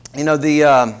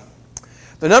The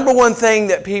number one thing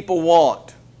that people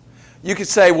want, you could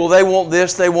say, well, they want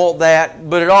this, they want that,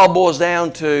 but it all boils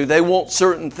down to they want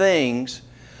certain things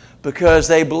because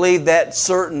they believe that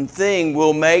certain thing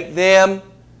will make them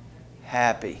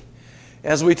happy.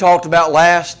 As we talked about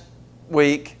last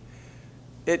week,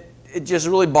 it just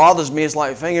really bothers me. It's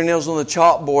like fingernails on the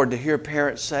chalkboard to hear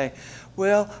parents say,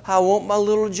 well, I want my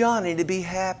little Johnny to be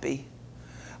happy.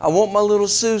 I want my little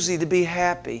Susie to be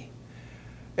happy.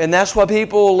 And that's why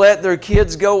people let their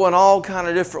kids go in all kind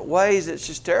of different ways. It's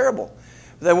just terrible.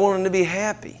 They want them to be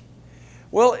happy.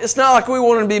 Well, it's not like we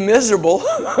want them to be miserable.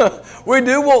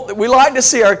 We like to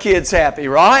see our kids happy,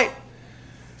 right?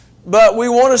 But we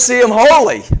want to see them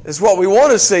holy. Is what we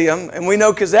want to see them. And we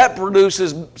know because that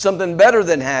produces something better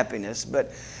than happiness.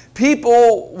 But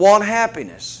people want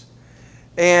happiness.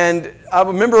 And I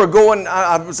remember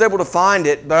I was able to find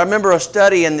it, but I remember a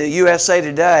study in the USA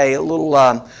Today, a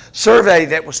little survey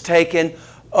that was taken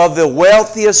of the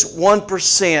wealthiest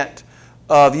 1%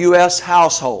 of U.S.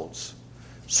 households.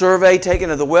 Survey taken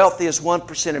of the wealthiest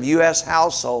 1% of U.S.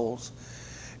 households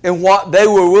and what they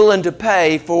were willing to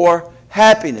pay for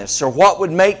happiness, or what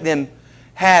would make them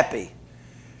happy.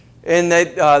 And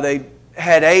they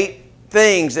had 8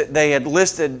 things that they had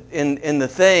listed in the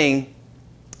thing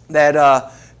that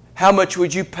how much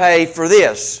would you pay for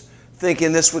this,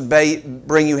 thinking this would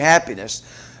bring you happiness.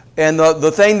 And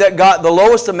the thing that got the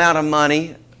lowest amount of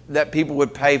money that people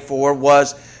would pay for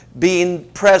was being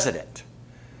president.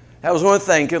 That was one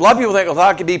thing. A lot of people think, well, if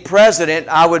I could be president,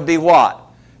 I would be what?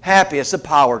 Happy. It's a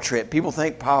power trip. People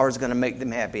think power is going to make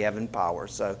them happy, having power.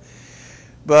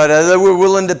 But they were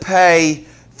willing to pay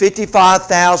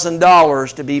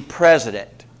 $55,000 to be president.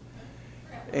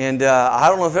 And I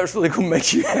don't know if that's really going to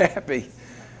make you happy.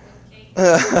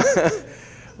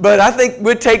 But I think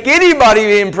we'd take anybody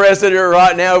being president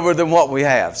right now over than what we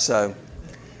have.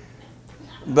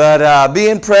 But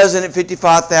being president,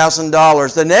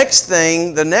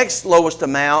 $55,000. The next lowest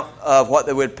amount of what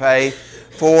they would pay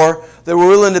for, they were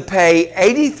willing to pay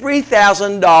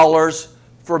 $83,000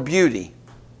 for beauty.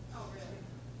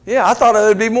 Yeah, I thought it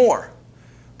would be more.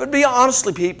 But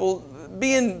honestly, people,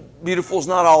 being beautiful is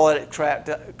not all that it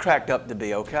cracked up to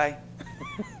be, okay?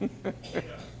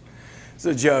 It's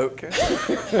a joke. I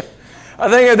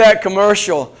think of that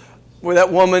commercial with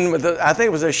that woman I think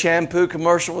it was a shampoo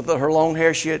commercial with her long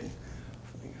hair. She had,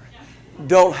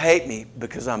 don't hate me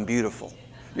because I'm beautiful.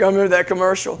 You remember that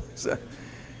commercial?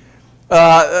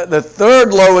 The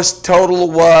third lowest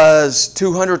total was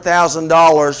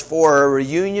 $200,000 for a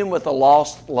reunion with a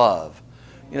lost love.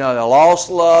 You know, the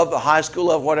lost love, the high school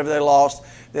love, whatever they lost,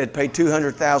 they'd pay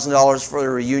 $200,000 for a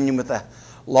reunion with a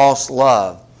lost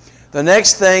love. The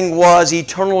next thing was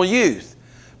eternal youth.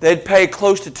 They'd pay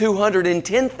close to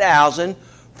 $210,000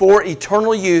 for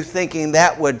eternal youth, thinking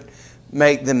that would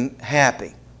make them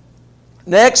happy.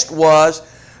 Next was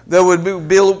they would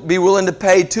be willing to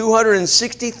pay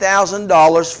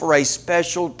 $260,000 for a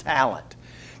special talent.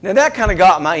 Now that kind of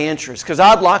got my interest because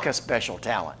I'd like a special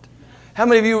talent. How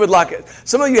many of you would like it?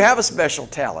 Some of you have a special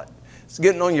talent. It's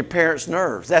getting on your parents'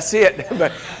 nerves. That's it.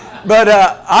 But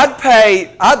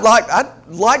I'd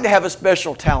like to have a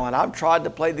special talent. I've tried to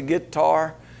play the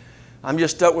guitar. I'm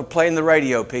just stuck with playing the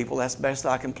radio, people. That's the best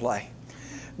I can play.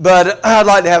 But I'd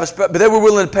like to have but they were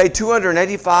willing to pay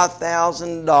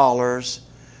 $285,000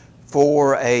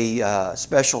 for a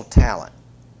special talent.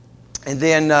 And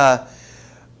then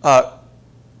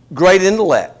great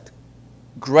intellect.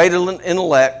 Great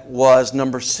intellect was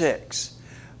number 6.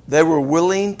 They were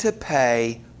willing to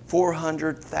pay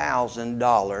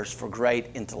 $400,000 for great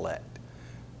intellect.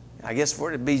 I guess for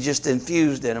it to be just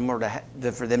infused in them or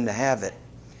for them to have it.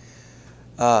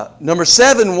 Number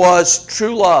 7 was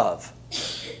true love.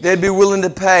 They'd be willing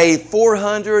to pay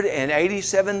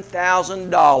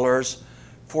 $487,000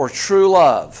 for true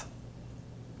love.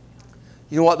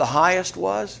 You know what the highest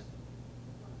was?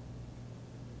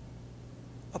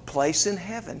 A place in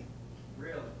heaven.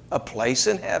 Really? A place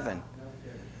in heaven.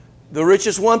 The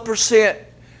richest 1%,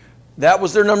 that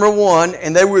was their number 1,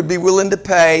 and they would be willing to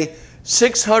pay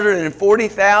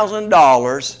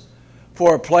 $640,000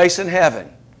 for a place in heaven.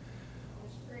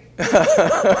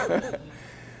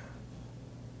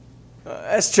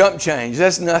 That's chump change.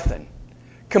 That's nothing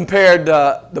compared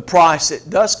to the price it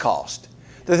does cost.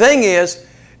 The thing is,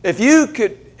 if you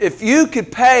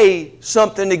could pay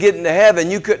something to get into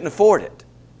heaven, you couldn't afford it.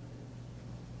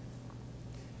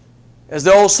 As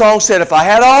the old song said, if I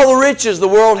had all the riches the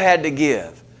world had to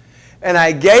give, and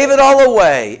I gave it all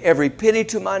away, every penny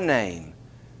to my name,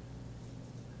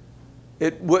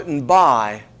 it wouldn't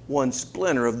buy one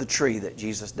splinter of the tree that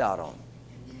Jesus died on.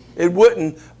 It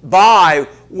wouldn't buy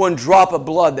one drop of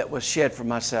blood that was shed for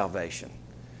my salvation.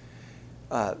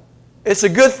 It's a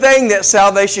good thing that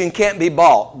salvation can't be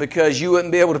bought, because you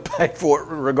wouldn't be able to pay for it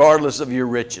regardless of your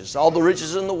riches, all the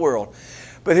riches in the world.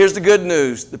 But here's the good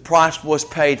news. The price was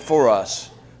paid for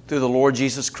us through the Lord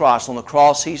Jesus Christ. On the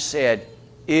cross, He said,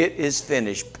 "It is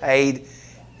finished," paid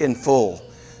in full.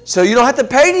 So you don't have to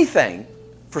pay anything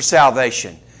for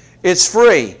salvation. It's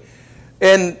free.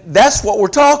 And that's what we're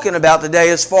talking about today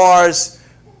as far as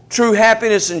true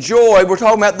happiness and joy. We're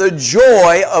talking about the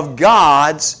joy of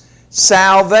God's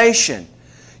salvation.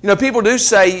 You know, people do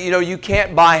say, you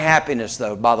can't buy happiness,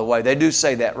 though, by the way. They do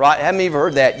say that, right? Haven't you ever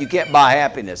heard that? You can't buy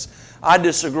happiness. I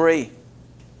disagree.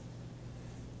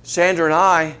 Sandra and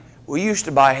I, we used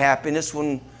to buy happiness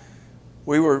when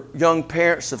we were young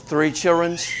parents of 3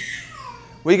 children.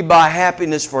 We could buy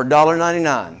happiness for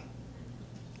 $1.99.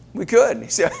 We could. He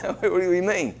said, "What do you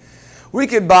mean?" We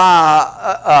could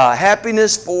buy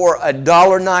happiness for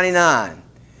 $1.99.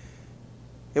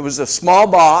 It was a small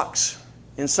box.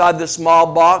 Inside the small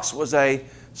box was a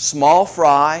small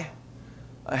fry,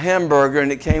 a hamburger,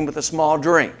 and it came with a small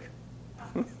drink.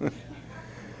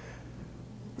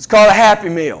 It's called a Happy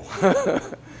Meal.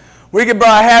 We could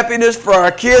buy happiness for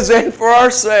our kids and for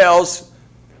ourselves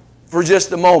for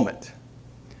just a moment.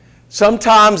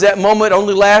 Sometimes that moment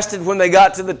only lasted when they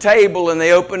got to the table and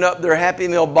they opened up their Happy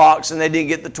Meal box and they didn't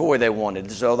get the toy they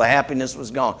wanted, so the happiness was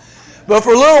gone. But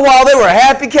for a little while, they were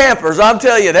happy campers. I'm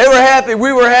telling you, they were happy.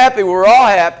 We were happy. We were all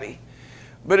happy.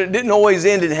 But it didn't always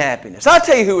end in happiness. I'll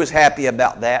tell you who was happy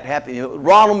about that.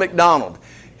 Ronald McDonald.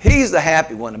 He's the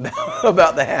happy one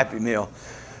about the Happy Meal.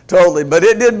 Totally. But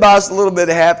it did buy us a little bit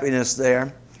of happiness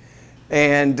there.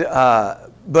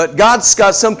 But God's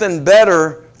got something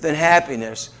better than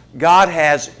happiness. God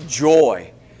has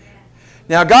joy.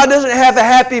 Now, God doesn't have a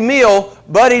happy meal,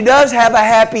 but He does have a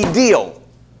happy deal.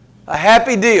 A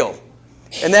happy deal.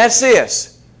 And that's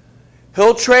this.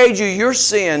 He'll trade you your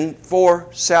sin for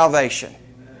salvation.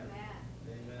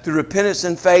 Amen. Through repentance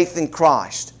and faith in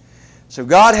Christ. So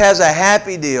God has a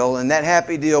happy deal, and that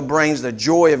happy deal brings the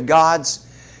joy of God's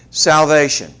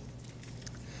salvation.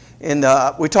 And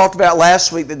we talked about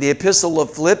last week that the Epistle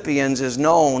of Philippians is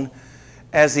known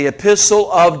as the Epistle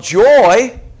of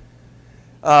Joy.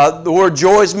 The word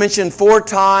joy is mentioned 4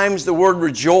 times. The word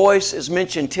rejoice is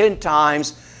mentioned 10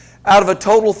 times. Out of a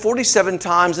total 47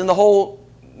 times in the whole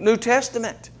New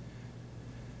Testament.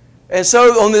 And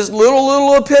so on this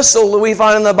little epistle that we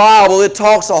find in the Bible, it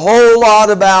talks a whole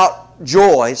lot about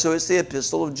joy. So it's the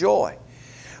Epistle of Joy.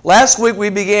 Last week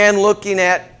we began looking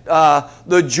at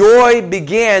the joy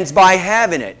begins by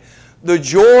having it. The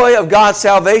joy of God's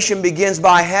salvation begins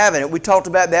by having it. We talked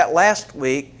about that last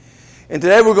week. And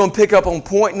today we're going to pick up on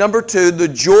point number 2. The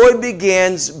joy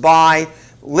begins by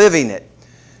living it.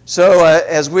 So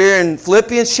as we're in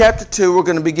Philippians chapter 2, we're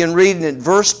going to begin reading at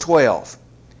verse 12.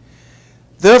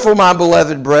 "Therefore, my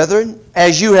beloved brethren,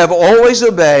 as you have always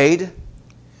obeyed,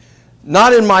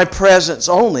 not in my presence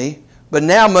only, but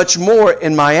now much more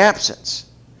in my absence,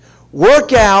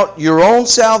 work out your own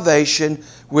salvation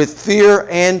with fear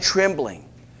and trembling.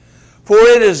 For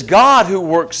it is God who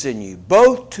works in you,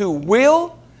 both to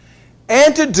will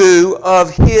and to do of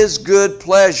His good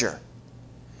pleasure.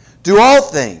 Do all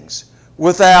things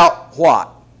without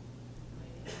what?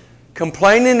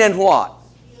 Complaining and what?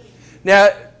 Now,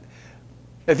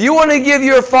 if you want to give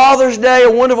your Father's Day a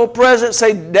wonderful present,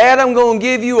 say, "Dad, I'm going to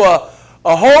give you a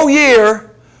whole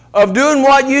year of doing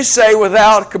what you say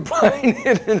without complaining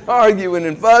and arguing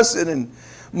and fussing and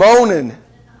moaning.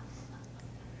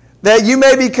 That you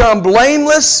may become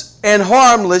blameless and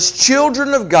harmless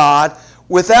children of God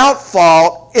without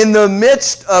fault in the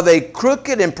midst of a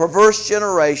crooked and perverse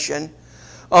generation,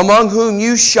 among whom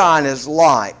you shine as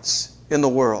lights in the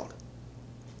world,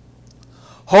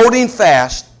 holding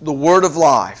fast the word of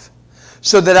life,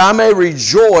 so that I may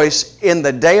rejoice in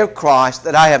the day of Christ,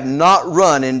 that I have not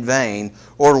run in vain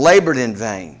or labored in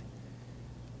vain."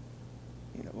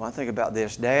 You know, when I think about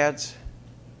this, dads,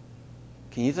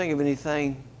 can you think of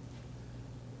anything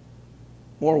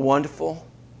more wonderful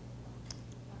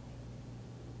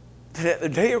than at the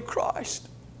day of Christ,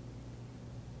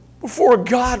 before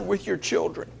God with your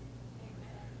children,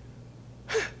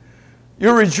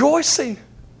 you're rejoicing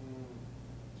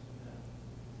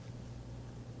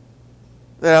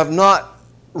that I've not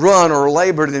run or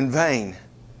labored in vain?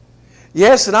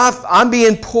 Yes, and I'm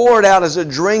being poured out as a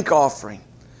drink offering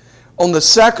on the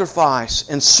sacrifice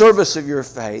and service of your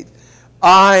faith.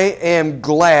 I am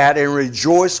glad and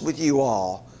rejoice with you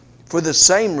all. For the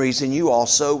same reason you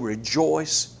also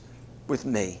rejoice with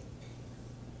me.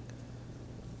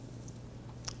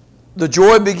 The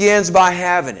joy begins by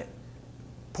having it.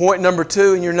 Point number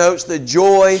 2 in your notes, the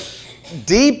joy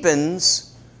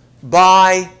deepens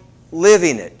by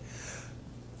living it.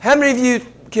 How many of you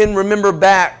can remember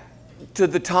back to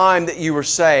the time that you were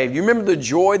saved? You remember the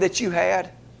joy that you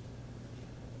had?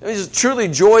 It was truly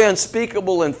joy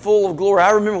unspeakable and full of glory.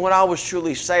 I remember when I was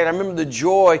truly saved. I remember the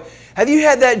joy. Have you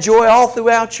had that joy all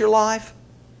throughout your life?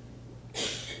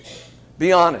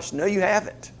 Be honest. No, you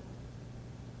haven't.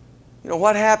 You know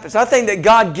what happens? I think that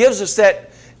God gives us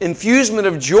that infusement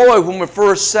of joy when we're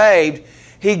first saved.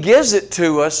 He gives it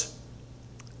to us.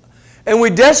 And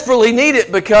we desperately need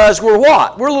it because we're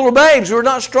what? We're little babes. We're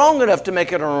not strong enough to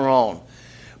make it on our own.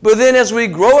 But then as we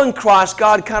grow in Christ,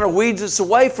 God kind of weeds us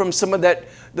away from some of that,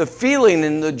 the feeling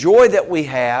and the joy that we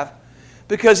have,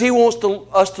 because He wants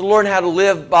us to learn how to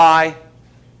live by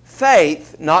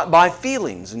faith, not by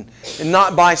feelings and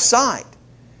not by sight.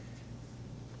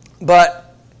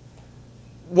 But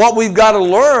what we've got to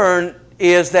learn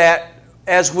is that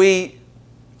as we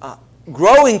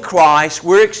grow in Christ,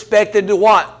 we're expected to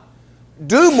what?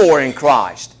 Do more in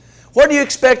Christ. What do you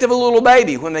expect of a little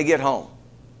baby when they get home?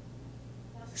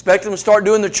 Expect them to start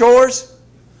doing their chores?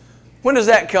 When does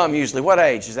that come usually? What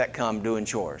age does that come doing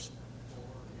chores?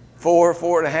 4,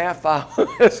 4.5,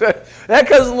 5. That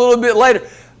comes a little bit later.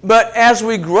 But as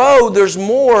we grow, there's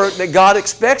more that God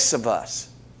expects of us.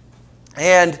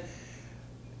 And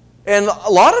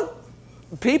a lot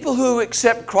of people who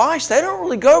accept Christ, they don't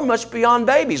really go much beyond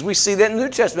babies. We see that in the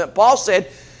New Testament. Paul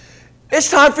said, it's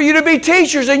time for you to be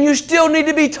teachers and you still need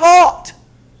to be taught.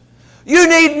 You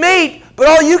need meat, but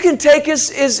all you can take is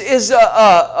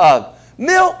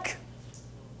milk.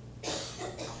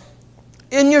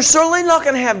 And you're certainly not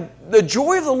going to have, the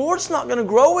joy of the Lord's not going to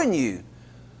grow in you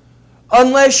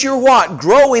unless you're what?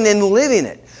 Growing and living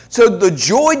it. So the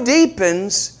joy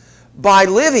deepens by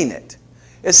living it.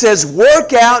 It says,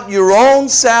 work out your own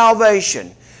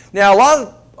salvation. Now,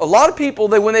 a lot of people,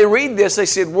 when they read this, they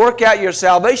said, work out your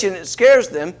salvation. It scares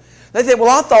them. They think,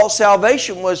 well, I thought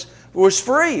salvation was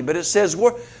free. But it says,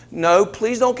 no,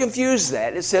 please don't confuse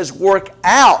that. It says, work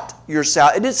out your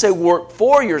salvation. It didn't say work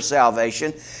for your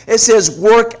salvation. It says,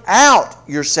 work out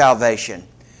your salvation.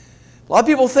 A lot of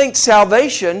people think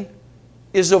salvation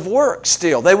is of work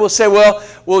still. They will say,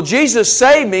 well, Jesus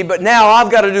saved me, but now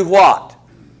I've got to do what?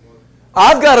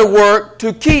 I've got to work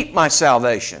to keep my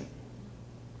salvation.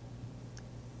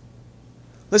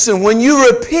 Listen, when you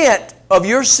repent of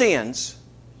your sins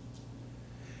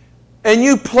and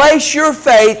you place your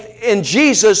faith in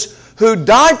Jesus who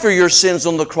died for your sins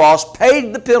on the cross,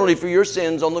 paid the penalty for your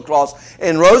sins on the cross,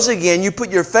 and rose again, you put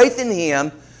your faith in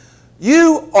Him,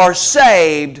 you are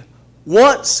saved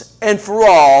once and for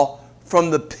all from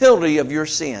the penalty of your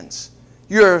sins.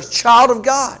 You're a child of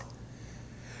God.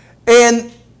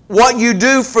 And what you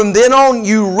do from then on,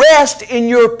 you rest in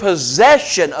your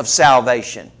possession of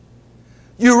salvation.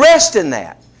 You rest in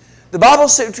that. The Bible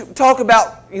talk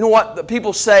about, you know what, the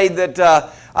people say that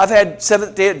I've had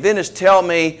Seventh-day Adventists tell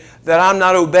me that I'm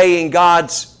not obeying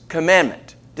God's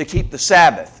commandment to keep the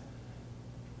Sabbath.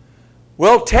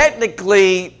 Well,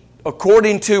 technically,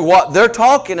 according to what they're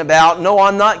talking about, no,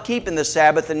 I'm not keeping the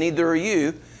Sabbath and neither are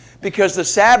you, because the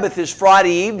Sabbath is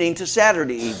Friday evening to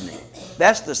Saturday evening.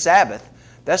 That's the Sabbath.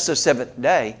 That's the seventh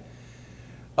day.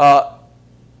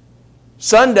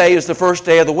 Sunday is the first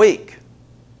day of the week.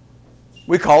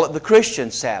 We call it the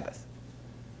Christian Sabbath.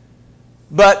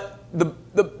 But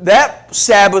that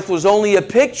Sabbath was only a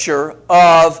picture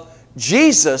of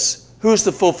Jesus, who's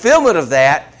the fulfillment of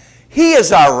that. He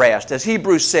is our rest. As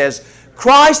Hebrews says,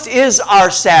 Christ is our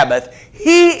Sabbath.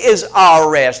 He is our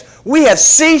rest. We have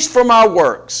ceased from our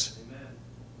works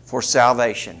for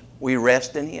salvation. We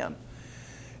rest in Him.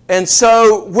 And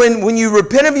so when you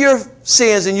repent of your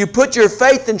sins and you put your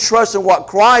faith and trust in what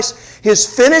Christ,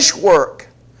 His finished work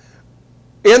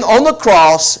on the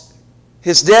cross,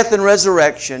 His death and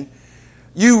resurrection,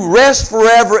 you rest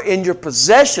forever in your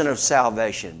possession of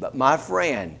salvation. But my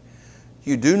friend,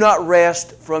 you do not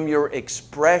rest from your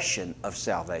expression of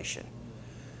salvation.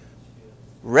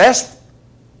 Rest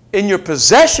in your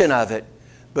possession of it,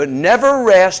 but never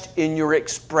rest in your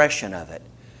expression of it.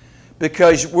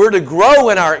 Because we're to grow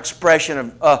in our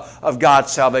expression of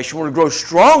God's salvation. We're to grow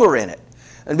stronger in it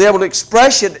and be able to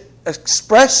express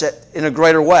it in a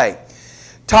greater way.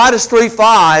 Titus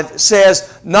 3:5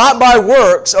 says, not by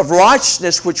works of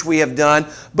righteousness which we have done,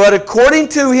 but according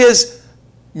to His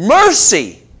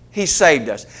mercy He saved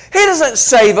us. He doesn't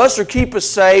save us or keep us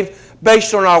saved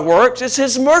based on our works. It's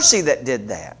His mercy that did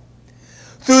that.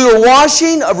 Through the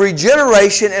washing of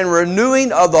regeneration and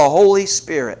renewing of the Holy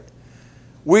Spirit,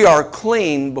 we are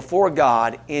clean before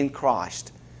God in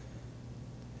Christ.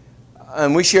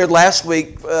 And we shared last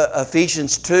week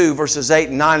Ephesians 2, verses 8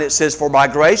 and 9. It says, "For by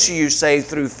grace are you saved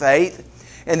through faith,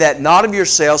 and that not of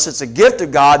yourselves, it's a gift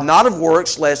of God, not of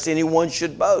works, lest anyone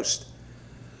should boast.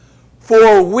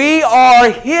 For we are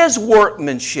His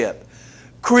workmanship,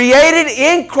 created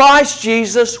in Christ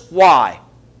Jesus." Why?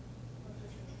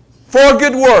 For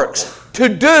good works. To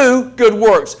do good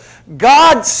works.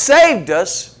 God saved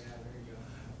us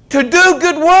to do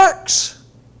good works.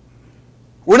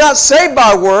 We're not saved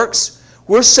by works.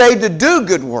 We're saved to do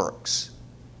good works.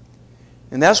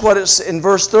 And that's what it's in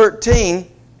verse 13.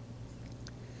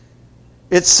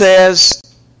 It says,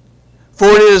 "For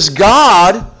it is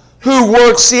God who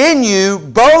works in you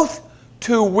both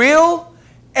to will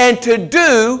and to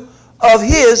do of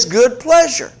His good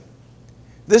pleasure."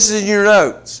 This is in your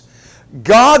notes.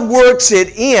 God works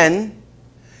it in,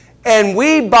 and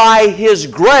we by His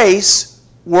grace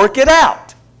work it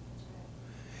out.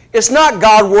 It's not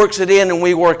God works it in and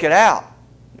we work it out.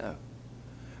 No.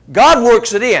 God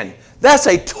works it in. That's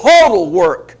a total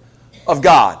work of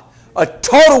God. A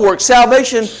total work.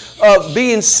 Salvation of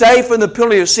being saved from the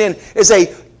penalty of sin is a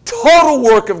total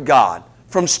work of God.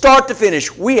 From start to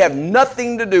finish. We have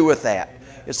nothing to do with that.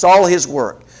 It's all His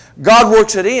work. God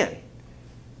works it in.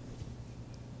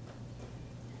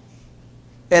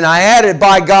 And I added,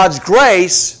 by God's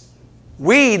grace,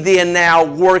 we then now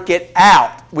work it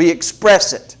out. We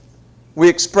express it. We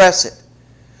express it.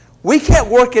 We can't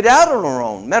work it out on our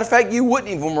own. Matter of fact, you wouldn't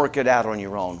even work it out on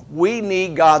your own. We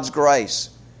need God's grace.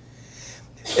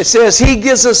 It says He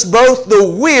gives us both the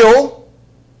will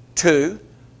to.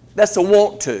 That's the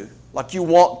want to. Like you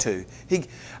want to.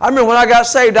 I remember when I got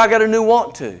saved, I got a new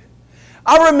want to.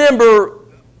 I remember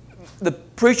the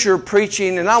preacher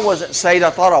preaching, and I wasn't saved. I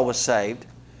thought I was saved.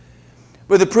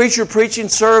 But the preacher preaching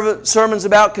sermons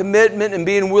about commitment and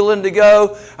being willing to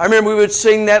go. I remember we would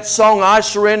sing that song, "I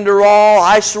surrender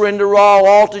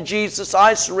all to Jesus.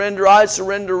 I surrender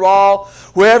all.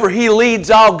 Wherever He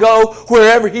leads, I'll go.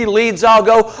 Wherever He leads, I'll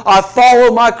go. I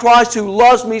follow my Christ who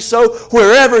loves me so.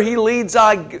 Wherever He leads,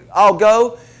 I'll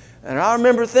go." And I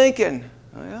remember thinking,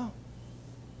 well,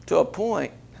 to a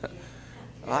point.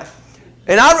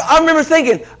 And I remember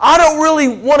thinking, I don't really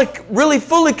want to really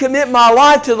fully commit my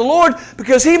life to the Lord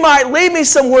because He might lead me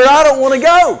somewhere I don't want to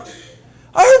go.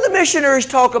 I heard the missionaries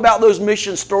talk about those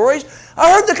mission stories.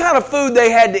 I heard the kind of food they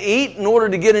had to eat in order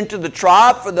to get into the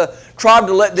tribe, for the tribe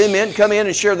to let them in, come in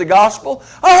and share the gospel.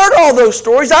 I heard all those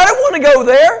stories. I didn't want to go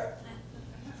there.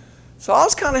 So I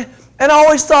was and I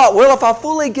always thought, well, if I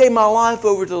fully gave my life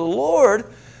over to the Lord,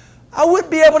 I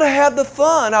wouldn't be able to have the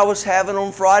fun I was having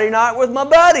on Friday night with my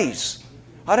buddies.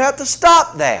 I'd have to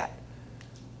stop that.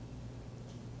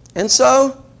 And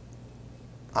so,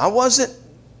 I wasn't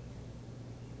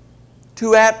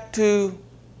too apt to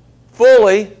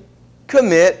fully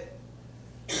commit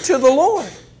to the Lord.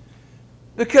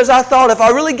 Because I thought if I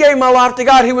really gave my life to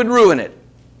God, He would ruin it.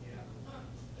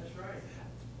 That's right.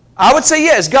 I would say,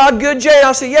 yeah, is God good, Jay?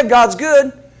 I'd say, yeah, God's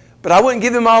good. But I wouldn't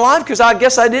give Him my life because I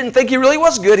guess I didn't think He really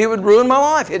was good. He would ruin my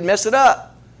life. He'd mess it up.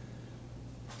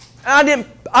 And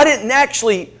I didn't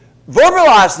actually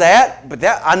verbalize that, but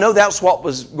I know that's what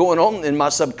was going on in my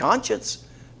subconscious,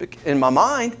 in my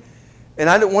mind. And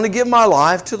I didn't want to give my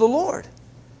life to the Lord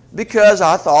because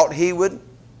I thought He would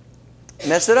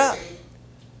mess it up.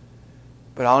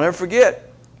 But I'll never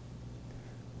forget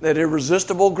that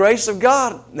irresistible grace of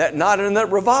God that night in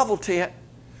that revival tent,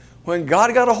 when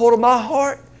God got a hold of my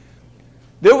heart,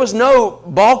 there was no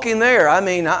balking there. I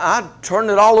mean, I turned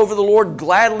it all over to the Lord,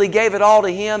 gladly gave it all to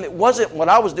Him. It wasn't what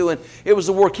I was doing. It was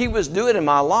the work He was doing in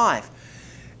my life.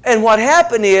 And what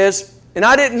happened is, and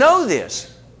I didn't know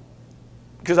this,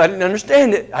 because I didn't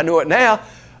understand it. I know it now.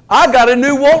 I got a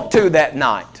new want to that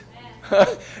night.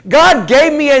 God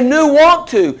gave me a new want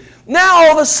to. Now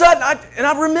all of a sudden,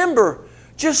 I remember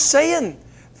just saying,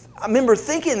 I remember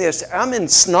thinking this. I'm in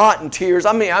snot and tears.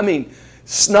 I mean,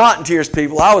 snot and tears,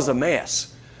 people. I was a mess.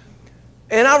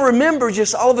 And I remember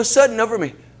just all of a sudden over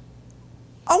me,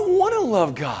 I want to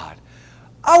love God.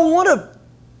 I want to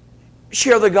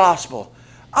share the gospel.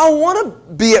 I want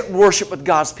to be at worship with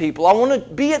God's people. I want to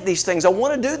be at these things. I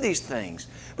want to do these things.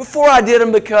 Before I did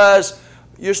them because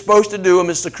you're supposed to do them.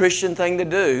 It's the Christian thing to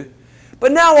do.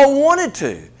 But now I wanted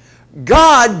to.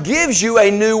 God gives you a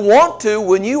new want to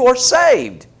when you are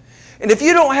saved. And if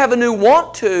you don't have a new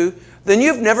want to, then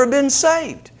you've never been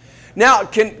saved. Now,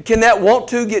 can that want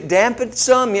to get dampened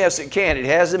some? Yes, it can. It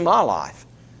has in my life.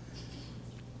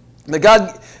 But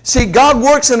God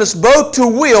works in us both to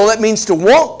will, that means to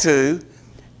want to,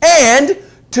 and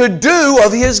to do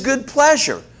of His good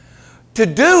pleasure. To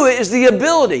do is the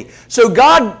ability. So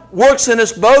God works in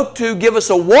us both to give us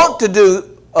a want to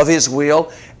do of His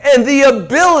will and the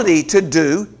ability to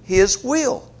do His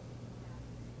will,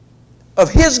 of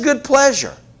His good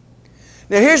pleasure.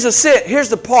 Now here's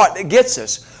the part that gets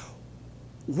us.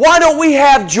 Why don't we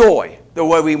have joy the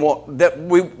way we want,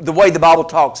 the way the Bible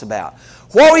talks about?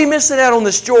 Why are we missing out on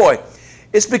this joy?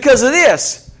 It's because of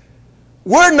this.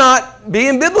 We're not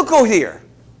being biblical here.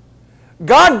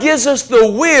 God gives us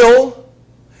the will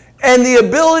and the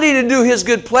ability to do His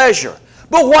good pleasure.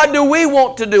 But what do we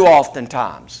want to do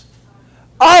oftentimes?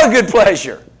 Our good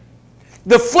pleasure.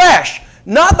 The flesh,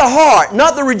 not the heart,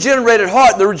 not the regenerated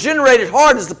heart. The regenerated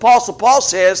heart, as the Apostle Paul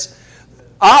says,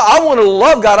 I want to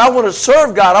love God. I want to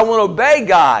serve God. I want to obey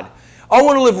God. I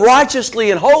want to live righteously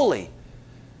and holy.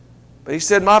 But he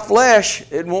said, my flesh,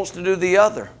 it wants to do the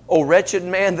other. Oh, wretched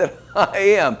man that I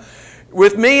am.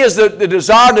 With me is the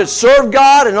desire to serve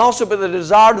God and also the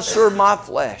desire to serve my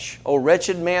flesh. Oh,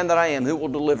 wretched man that I am, who will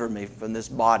deliver me from this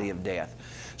body of death?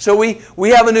 So we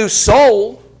have a new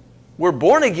soul. We're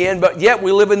born again, but yet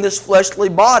we live in this fleshly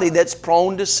body that's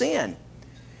prone to sin.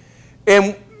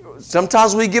 And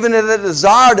sometimes we give it a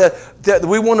desire that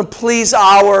we want to please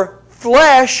our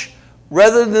flesh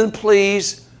rather than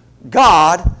please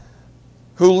God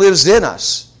who lives in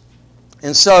us.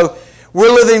 And so we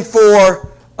live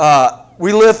for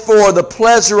the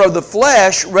pleasure of the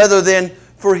flesh rather than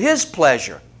for His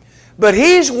pleasure. But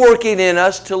He's working in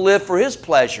us to live for His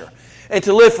pleasure. And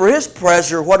to live for His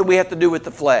pleasure, what do we have to do with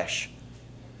the flesh?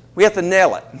 We have to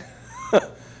nail it.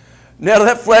 Nail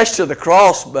that flesh to the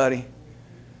cross, buddy.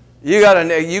 You got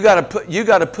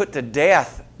to put to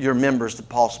death your members, the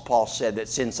Apostle Paul said,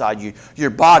 that's inside you,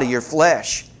 your body, your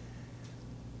flesh.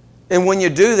 And when you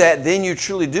do that, then you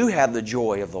truly do have the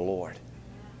joy of the Lord.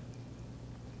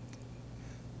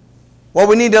 What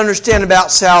we need to understand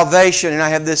about salvation, and I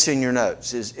have this in your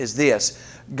notes, is this.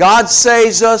 God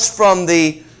saves us from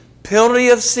the penalty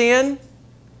of sin,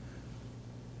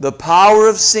 the power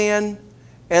of sin,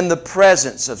 and the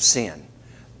presence of sin.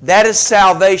 That is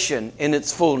salvation in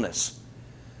its fullness.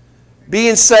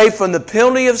 Being saved from the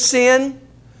penalty of sin,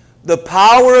 the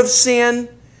power of sin,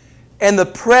 and the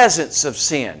presence of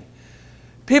sin.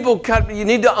 You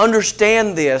need to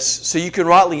understand this so you can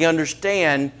rightly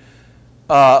understand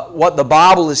what the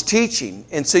Bible is teaching.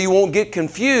 And so you won't get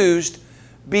confused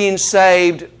being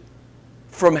saved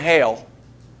from hell.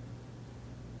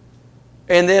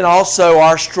 And then also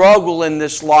our struggle in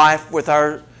this life with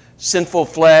our sinful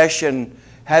flesh and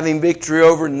having victory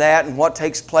over that and what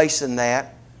takes place in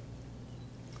that.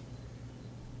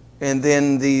 And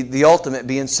then the ultimate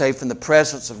being saved from the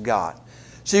presence of God.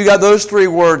 So you got those three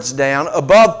words down.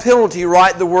 Above penalty,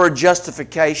 write the word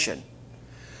justification.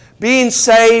 Being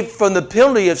saved from the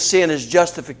penalty of sin is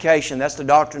justification. That's the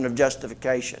doctrine of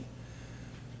justification.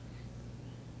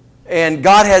 And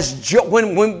God has,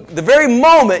 when the very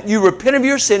moment you repent of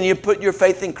your sin and you put your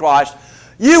faith in Christ,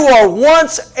 you are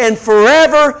once and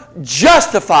forever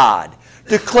justified.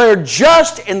 Declared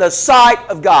just in the sight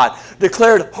of God.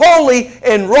 Declared holy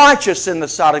and righteous in the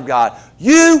sight of God.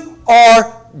 You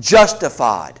are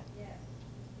justified.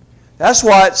 That's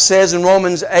why it says in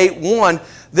Romans 8:1,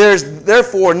 there's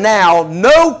therefore now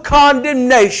no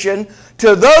condemnation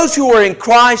to those who are in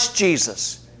Christ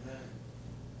Jesus.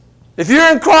 If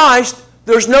you're in Christ,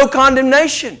 there's no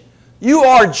condemnation. You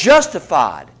are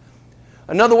justified.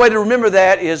 Another way to remember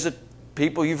that is that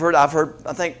people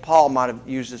I think Paul might have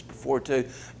used this before too.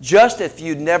 Just if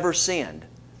you'd never sinned.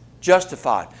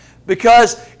 Justified.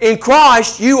 Because in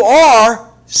Christ you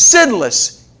are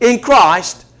sinless in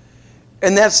Christ,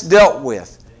 and that's dealt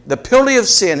with. The penalty of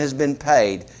sin has been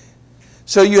paid.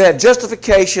 So you have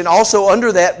justification, also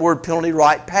under that word penalty,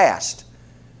 right past.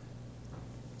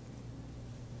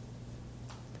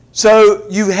 So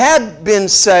you had been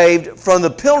saved from the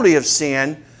penalty of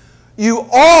sin. You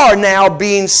are now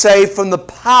being saved from the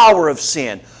power of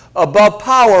sin. Above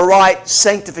power, right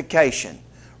sanctification.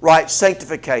 Right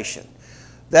sanctification.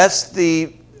 That's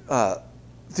the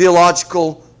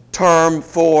theological term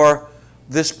for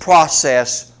this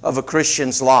process of a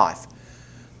Christian's life.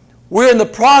 We're in the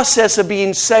process of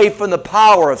being saved from the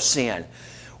power of sin.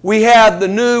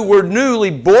 We're newly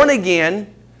born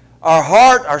again. Our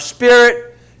heart, our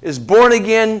spirit is born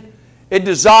again. It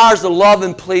desires to love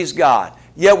and please God.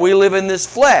 Yet we live in this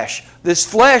flesh. This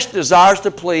flesh desires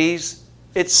to please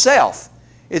itself.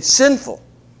 It's sinful.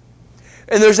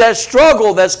 And there's that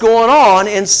struggle that's going on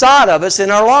inside of us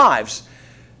in our lives.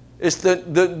 It's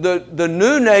the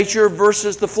new nature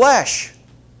versus the flesh.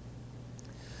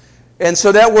 And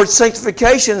so that word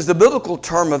sanctification is the biblical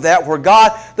term of that, where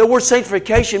the word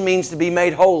sanctification means to be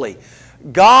made holy.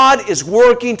 God is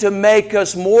working to make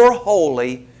us more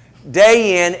holy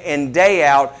day in and day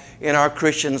out in our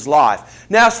Christian's life.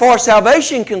 Now, as far as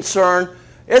salvation is concerned,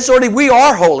 we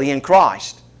are holy in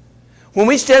Christ. When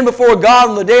we stand before God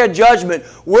on the day of judgment,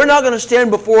 we're not going to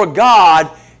stand before God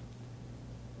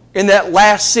in that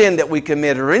last sin that we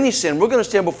committed or any sin. We're going to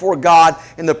stand before God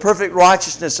in the perfect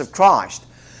righteousness of Christ.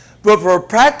 But for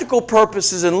practical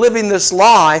purposes in living this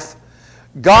life,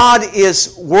 God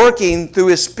is working through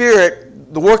His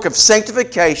Spirit, the work of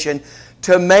sanctification,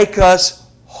 to make us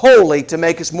holy, to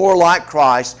make us more like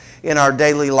Christ in our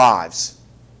daily lives.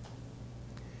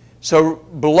 So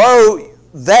below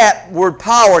that word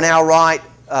power now write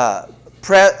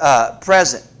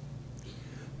present.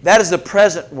 That is the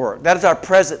present work. That is our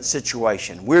present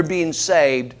situation. We're being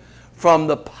saved from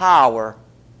the power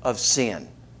of sin.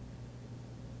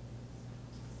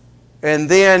 And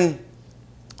then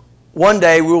one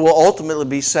day we will ultimately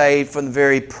be saved from the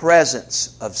very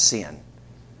presence of sin.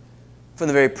 From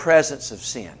the very presence of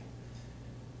sin.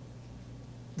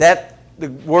 The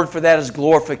word for that is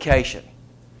glorification.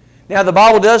 Now the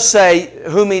Bible does say,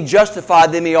 whom He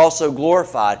justified, them He also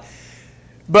glorified.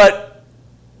 But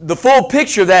the full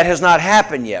picture of that has not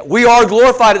happened yet. We are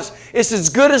glorified. It's as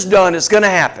good as done. It's going to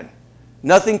happen.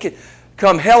 Nothing can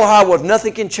come hell or high water.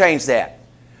 Nothing can change that.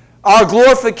 Our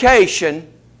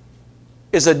glorification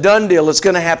is a done deal. It's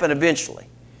going to happen eventually.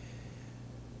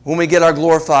 When we get our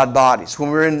glorified bodies,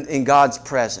 when we're in God's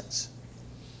presence.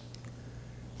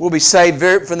 We'll be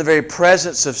saved from the very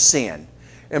presence of sin.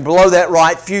 And below that,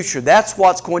 right future. That's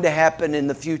what's going to happen in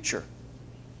the future.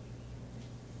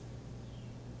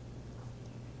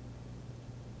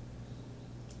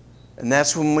 And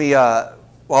that's when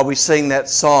while we sing that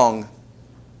song,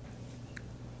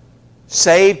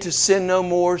 saved to sin no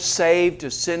more, saved to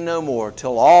sin no more,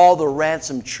 till all the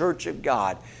ransomed church of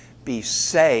God be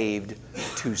saved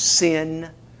to sin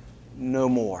no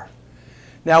more.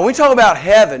 Now, when we talk about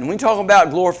heaven, when we talk about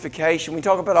glorification, we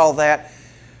talk about all that.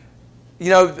 You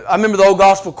know, I remember the old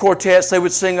gospel quartets, they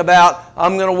would sing about,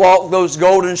 I'm going to walk those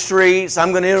golden streets, I'm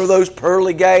going to enter those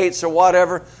pearly gates or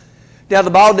whatever. Now,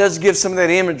 the Bible does give some of that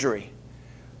imagery.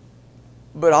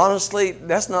 But honestly,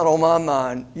 that's not on my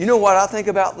mind. You know what I think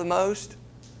about the most?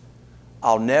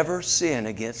 I'll never sin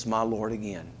against my Lord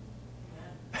again.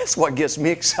 That's what gets me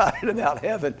excited about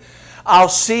heaven. I'll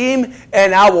see Him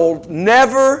and I will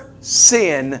never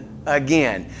sin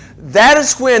again. That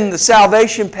is when the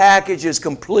salvation package is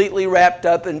completely wrapped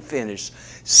up and finished.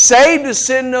 Saved to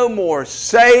sin no more.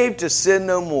 Saved to sin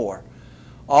no more.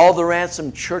 All the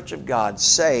ransomed church of God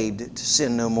saved to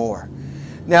sin no more.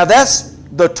 Now that's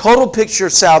the total picture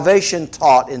of salvation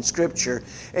taught in Scripture.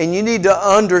 And you need to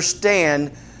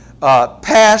understand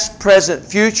past, present,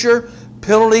 future,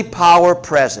 penalty, power,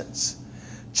 presence.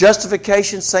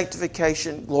 Justification,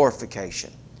 sanctification,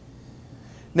 glorification.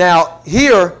 Now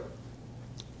here,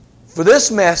 for this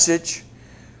message,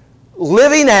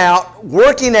 living out,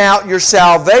 working out your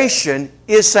salvation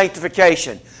is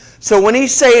sanctification. So when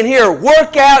he's saying here,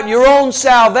 work out your own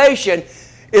salvation,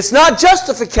 it's not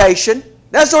justification.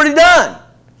 That's already done.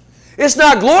 It's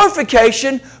not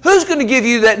glorification. Who's going to give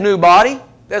you that new body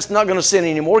that's not going to sin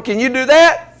anymore? Can you do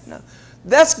that? No.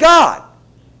 That's God.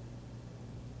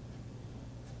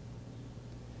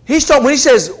 When he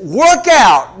says work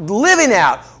out, living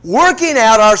out, working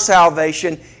out our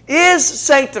salvation is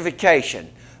sanctification.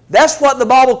 That's what the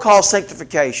Bible calls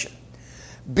sanctification.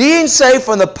 Being saved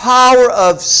from the power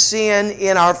of sin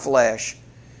in our flesh.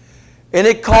 And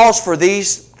it calls for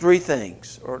these three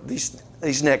things, or these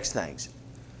next things.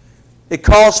 It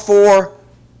calls for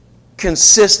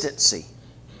consistency.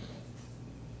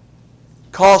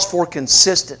 Calls for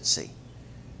consistency.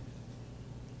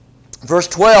 Verse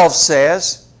 12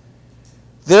 says,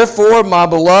 therefore, my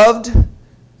beloved, and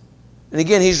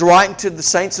again, he's writing to the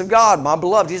saints of God, my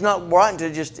beloved. He's not writing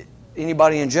to just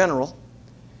anybody in general.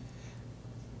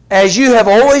 As you have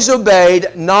always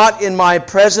obeyed, not in my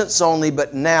presence only,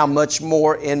 but now much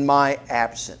more in my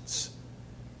absence.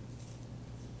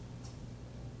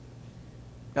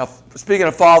 Now, speaking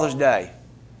of Father's Day,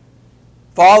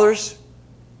 fathers,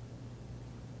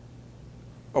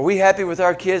 are we happy with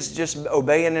our kids just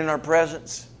obeying in our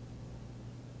presence?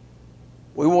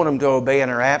 We want them to obey in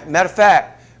our absence. Matter of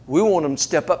fact, we want them to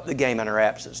step up the game in our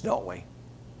absence, don't we?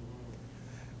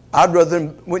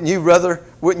 Wouldn't you rather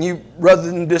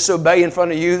them disobey in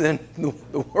front of you than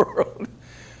the world?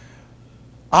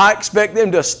 I expect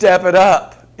them to step it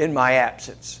up in my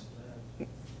absence.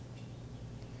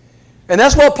 And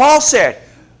that's what Paul said.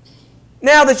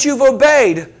 Now that you've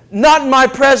obeyed, not in my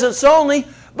presence only,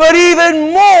 but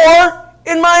even more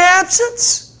in my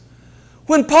absence.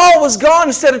 When Paul was gone,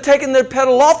 instead of taking their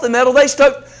pedal off the metal,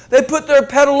 they put their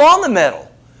pedal on the metal.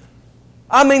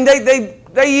 I mean, they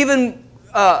even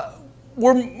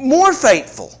were more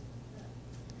faithful.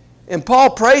 And Paul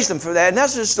praised them for that. And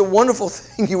that's just a wonderful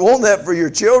thing. You want that for your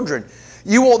children.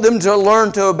 You want them to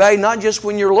learn to obey, not just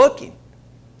when you're looking,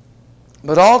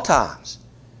 but all times.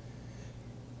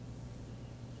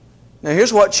 Now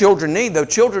here's what children need, though.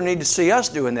 Children need to see us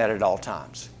doing that at all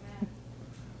times.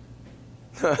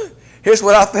 Here's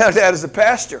what I found out as a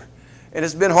pastor. And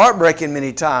it's been heartbreaking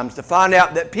many times to find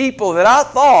out that people that I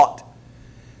thought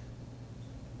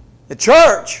the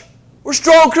church were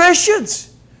strong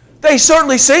Christians. They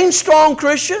certainly seem strong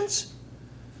Christians.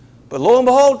 But lo and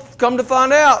behold, come to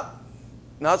find out,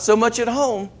 not so much at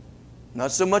home,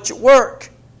 not so much at work.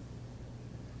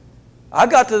 I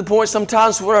got to the point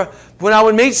sometimes where when I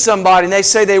would meet somebody and they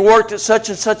say they worked at such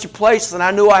and such a place and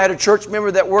I knew I had a church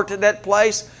member that worked at that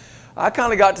place, I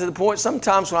kind of got to the point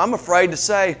sometimes when I'm afraid to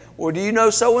say, well, do you know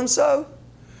so-and-so?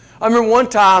 I remember one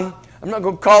time, I'm not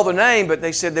going to call the name, but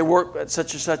they said they worked at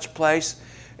such and such a place.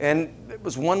 And it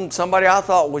was somebody I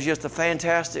thought was just a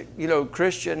fantastic,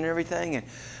 Christian and everything. And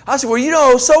I said,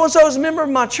 well, so-and-so is a member of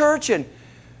my church. And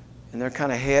their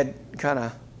kind of head kind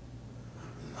of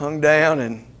hung down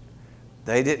and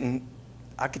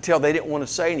I could tell they didn't want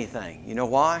to say anything. You know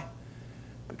why?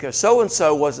 Because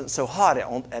so-and-so wasn't so hot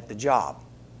at the job.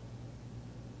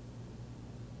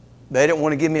 They didn't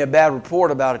want to give me a bad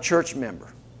report about a church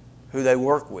member who they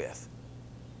work with.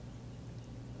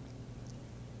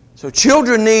 So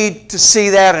children need to see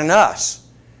that in us.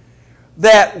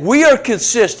 That we are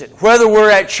consistent, whether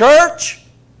we're at church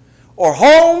or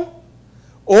home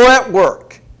or at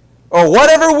work or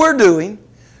whatever we're doing.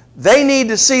 They need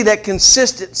to see that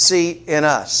consistency in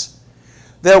us.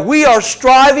 That we are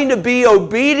striving to be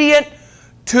obedient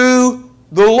to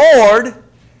the Lord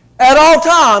at all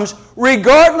times,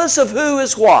 regardless of who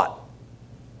is what?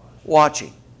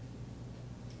 Watching.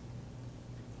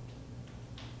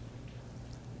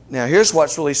 Now, here's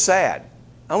what's really sad.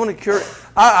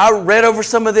 I read over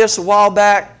some of this a while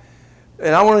back,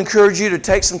 and I want to encourage you to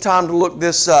take some time to look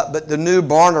this up, but the new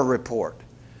Barna report.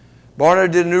 Barna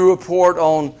did a new report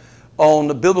on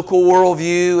the biblical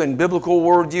worldview and biblical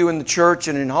worldview in the church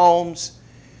and in homes.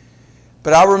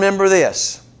 But I remember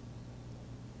this.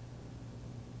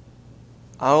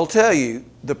 I'll tell you,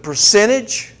 the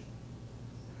percentage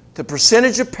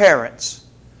of parents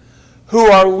who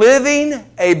are living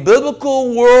a biblical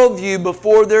worldview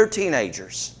before they're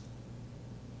teenagers.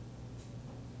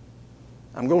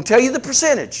 I'm going to tell you the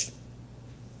percentage,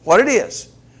 what it is.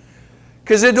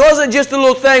 Because it wasn't just a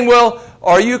little thing, well,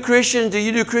 are you Christian? Do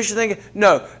you do Christian things?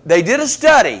 No, they did a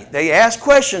study. They asked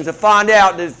questions to find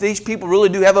out if these people really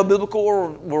do have a biblical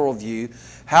worldview,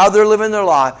 how they're living their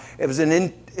life. It was an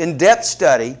in-depth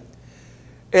study.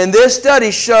 And this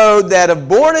study showed that of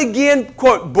born-again,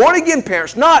 quote, born-again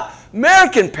parents, not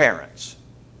American parents.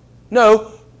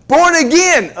 No,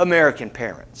 born-again American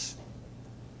parents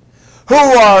who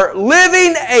are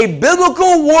living a biblical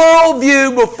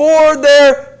worldview before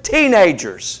they're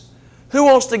teenagers. Who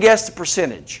wants to guess the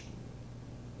percentage?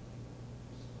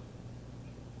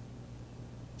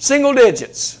 Single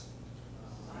digits.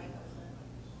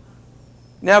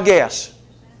 Now guess.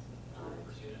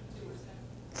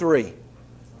 3%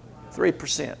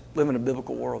 live in a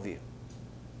biblical worldview.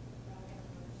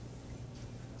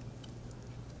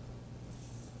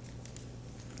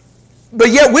 But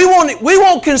yet we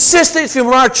want consistency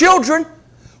from our children.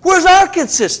 Where's our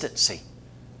consistency?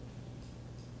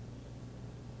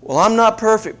 Well, I'm not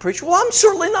perfect, preacher. Well, I'm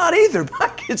certainly not either. My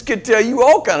kids can tell you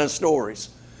all kind of stories.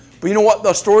 But you know what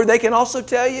the story they can also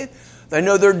tell you? They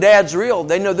know their dad's real.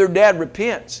 They know their dad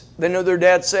repents. They know their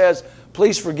dad says,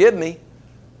 please forgive me.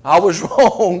 I was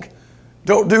wrong.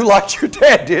 Don't do like your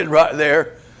dad did right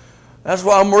there. That's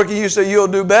why I'm working you so you'll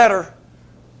do better.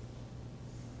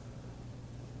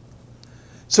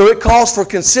 So it calls for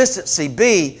consistency.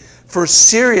 B, for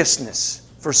seriousness.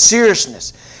 For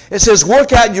seriousness. It says,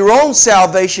 work out your own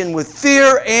salvation with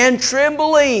fear and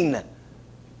trembling.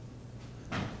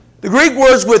 The Greek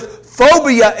words with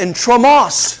phobia and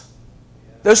tromos.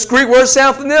 Those Greek words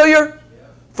sound familiar?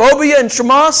 Phobia and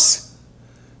tromos.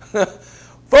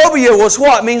 Phobia was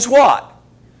what? Means what?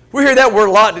 We hear that word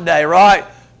a lot today, right?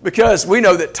 Because we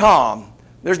know that Tom,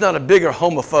 there's not a bigger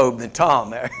homophobe than Tom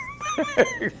there.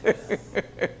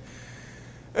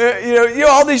 You know,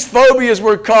 all these phobias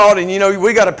we're called, and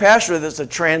we got a pastor that's a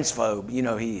transphobe.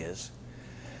 He is.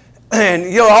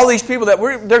 And all these people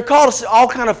they're called all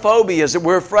kind of phobias that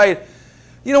we're afraid.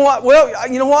 You know what? Well,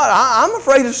 I'm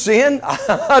afraid of sin.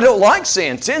 I don't like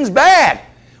sin. Sin's bad.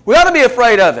 We ought to be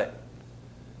afraid of it.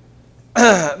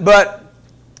 But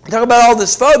talk about all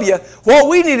this phobia. What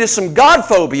we need is some God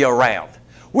phobia around.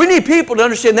 We need people to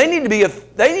understand they need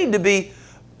to be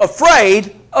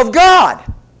afraid of God.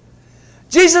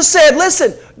 Jesus said,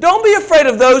 listen, don't be afraid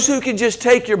of those who can just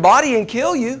take your body and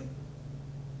kill you.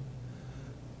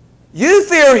 You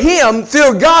fear Him,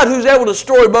 fear God who's able to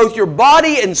destroy both your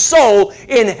body and soul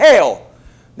in hell.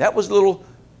 That was little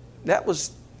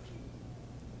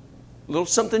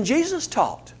something Jesus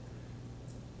taught.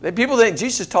 People think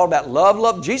Jesus taught about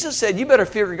love. Jesus said, you better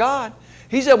fear God.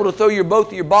 He's able to throw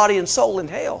both your body and soul in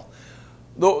hell.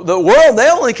 The world, they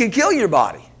only can kill your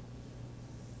body.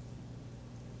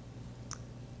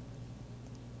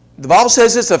 The Bible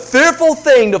says it's a fearful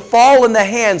thing to fall in the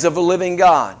hands of a living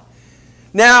God.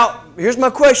 Now, here's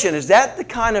my question. Is that the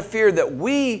kind of fear that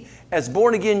we, as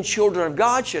born-again children of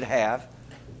God, should have?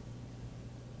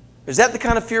 Is that the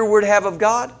kind of fear we're to have of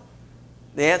God?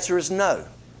 The answer is no.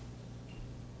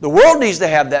 The world needs to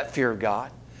have that fear of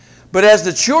God. But as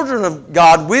the children of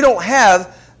God, we're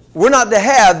not to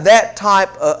have that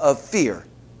type of fear.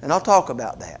 And I'll talk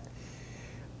about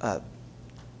that.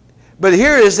 But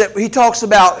here is that he talks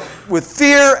about with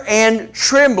fear and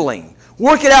trembling.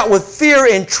 Work it out with fear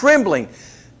and trembling.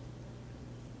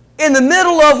 In the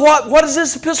middle of what is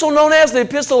this epistle known as? The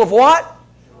epistle of what?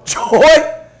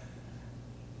 Joy.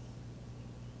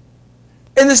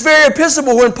 In this very epistle,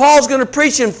 when Paul's going to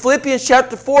preach in Philippians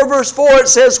chapter 4, verse 4, it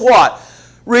says what?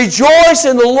 Rejoice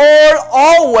in the Lord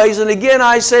always. And again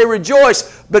I say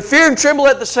rejoice. But fear and tremble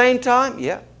at the same time?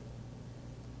 Yeah.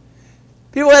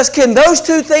 People ask, can those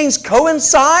two things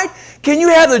coincide? Can you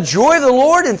have the joy of the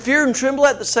Lord and fear and tremble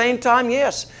at the same time?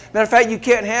 Yes. Matter of fact,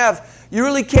 you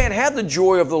really can't have the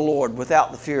joy of the Lord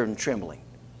without the fear and trembling.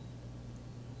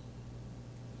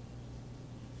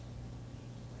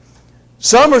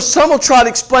 Some will try to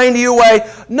explain to you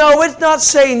away, no, it's not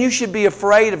saying you should be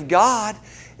afraid of God.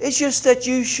 It's just that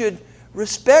you should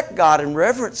respect God and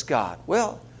reverence God.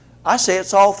 Well, I say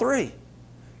it's all three.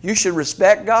 You should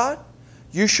respect God.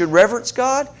 You should reverence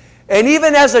God. And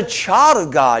even as a child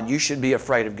of God, you should be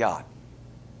afraid of God.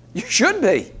 You should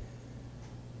be.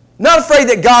 Not afraid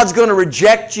that God's going to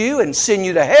reject you and send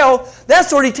you to hell.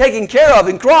 That's already taken care of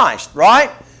in Christ, right?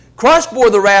 Christ bore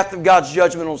the wrath of God's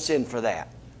judgment on sin for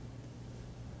that.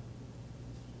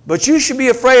 But you should be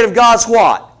afraid of God's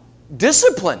what?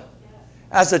 Discipline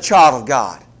as a child of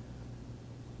God.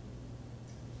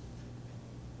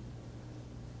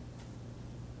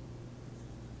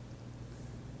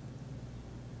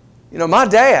 You know, my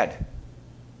dad,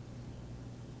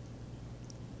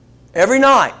 every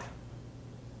night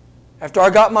after I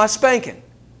got my spanking,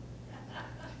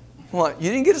 what, you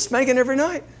didn't get a spanking every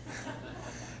night?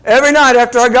 Every night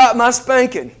after I got my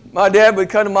spanking, my dad would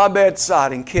come to my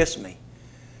bedside and kiss me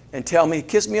and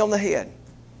kiss me on the head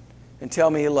and tell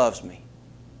me he loves me.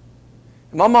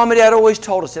 And my mom and dad always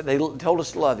told us that. They told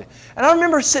us to love you. And I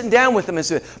remember sitting down with them and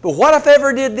saying, but what if I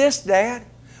ever did this, Dad?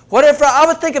 What if I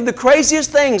would think of the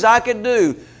craziest things I could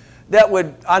do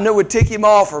that I know would tick him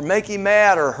off or make him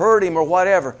mad or hurt him or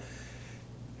whatever.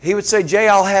 He would say, Jay,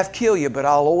 I'll half kill you, but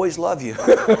I'll always love you.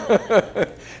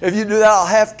 If you do that, I'll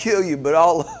half kill you, but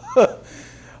I'll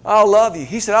love you.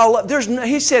 He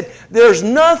said, there's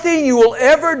nothing you will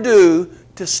ever do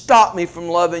to stop me from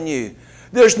loving you.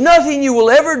 There's nothing you will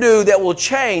ever do that will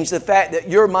change the fact that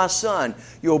you're my son.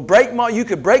 You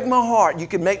could break my heart. You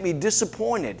could make me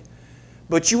disappointed.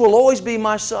 But you will always be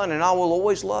my son, and I will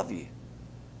always love you.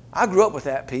 I grew up with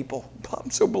that, people. I'm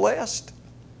so blessed.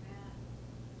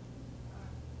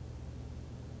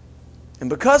 And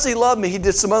because he loved me, he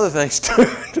did some other things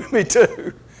to me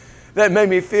too that made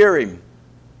me fear him.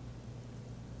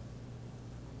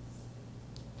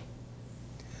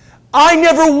 I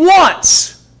never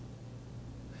once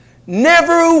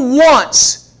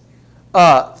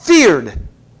feared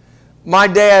my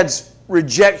dad's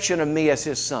rejection of me as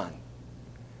his son.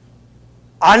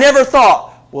 I never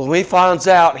thought, well, when he finds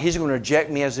out, he's going to reject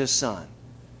me as his son.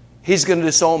 He's going to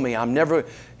disown me.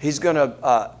 He's going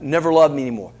to never love me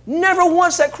anymore. Never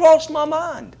once that crossed my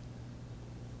mind.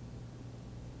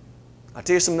 I'll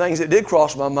tell you some things that did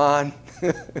cross my mind.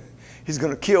 He's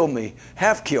going to kill me,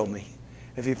 half kill me,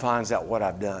 if he finds out what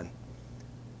I've done.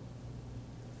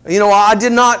 You know, I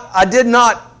did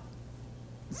not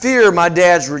fear my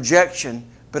dad's rejection,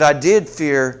 but I did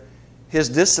fear his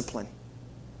discipline.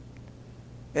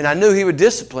 And I knew he would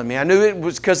discipline me. I knew it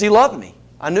was because he loved me.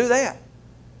 I knew that.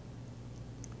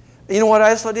 You know what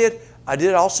else I did? I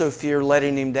did also fear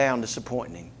letting him down,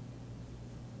 disappointing him,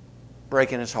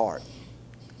 breaking his heart.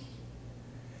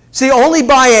 See, only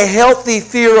by a healthy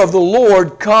fear of the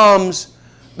Lord comes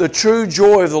the true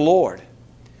joy of the Lord.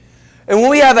 And when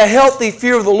we have a healthy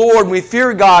fear of the Lord, and we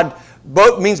fear God,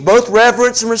 means both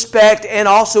reverence and respect, and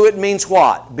also it means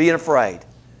what? Being afraid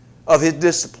of His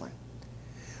discipline.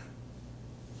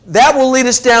 that will lead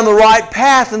us down the right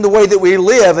path in the way that we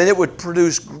live, and it would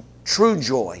produce true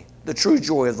joy, the true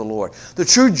joy of the Lord, the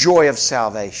true joy of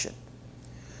salvation.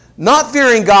 Not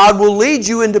fearing God will lead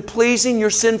you into pleasing your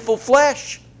sinful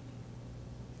flesh.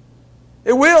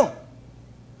 It will.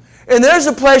 And there's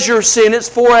a pleasure of sin. It's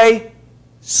for a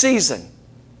season.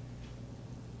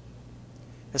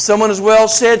 As someone has well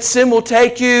said, sin will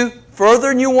take you further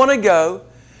than you want to go,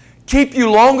 keep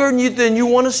you longer than you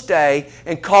want to stay,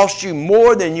 and cost you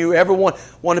more than you ever want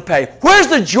to pay. Where's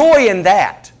the joy in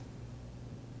that?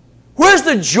 Where's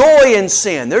the joy in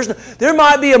sin? There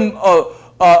might be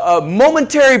a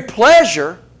momentary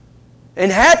pleasure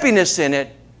and happiness in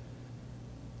it,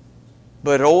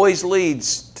 but it always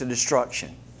leads to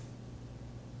destruction.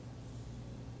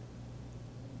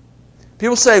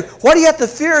 People say, why do you have to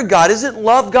fear God? Isn't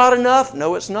love God enough?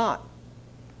 No, it's not.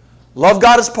 Love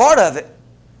God is part of it,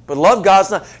 but love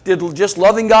God's not. Did just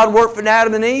loving God work for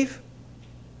Adam and Eve?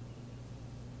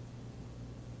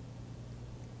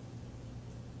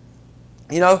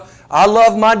 You know, I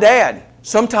love my dad.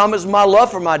 Sometimes it was my love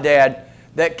for my dad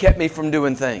that kept me from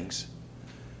doing things.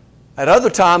 At other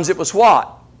times it was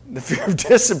what? The fear of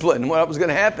discipline, what was going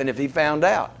to happen if he found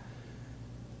out.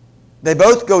 They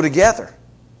both go together.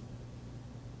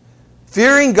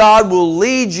 Fearing God will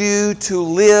lead you to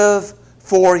live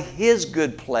for His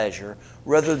good pleasure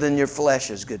rather than your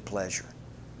flesh's good pleasure.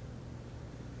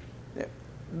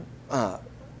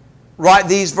 Write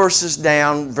these verses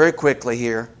down very quickly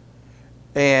here,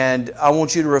 and I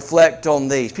want you to reflect on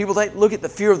these. People look at the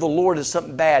fear of the Lord as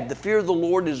something bad. The fear of the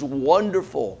Lord is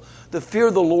wonderful. The fear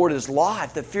of the Lord is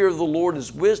life. The fear of the Lord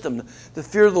is wisdom. The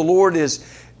fear of the Lord is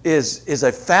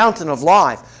a fountain of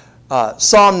life.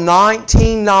 Psalm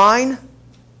 19:9,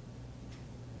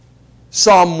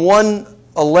 Psalm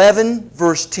 111,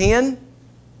 verse 10,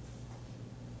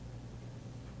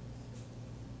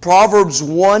 Proverbs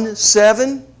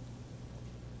 1:7,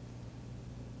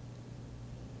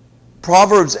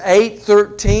 Proverbs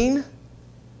 8:13,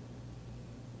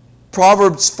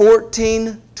 Proverbs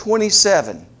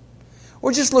 14:27.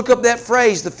 Or just look up that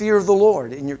phrase, the fear of the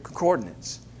Lord, in your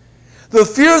concordance. The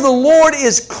fear of the Lord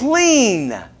is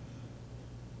clean.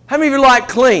 How many of you like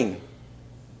clean?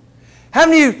 How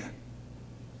many of you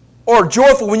are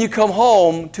joyful when you come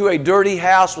home to a dirty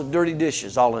house with dirty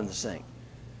dishes all in the sink?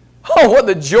 Oh, what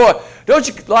the joy. Don't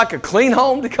you like a clean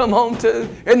home to come home to?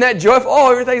 Isn't that joyful?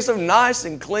 Oh, everything's so nice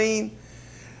and clean.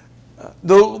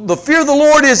 The fear of the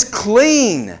Lord is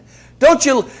clean. Don't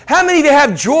you? How many of you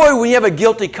have joy when you have a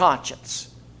guilty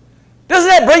conscience? Doesn't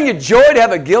that bring you joy to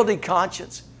have a guilty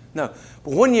conscience? No,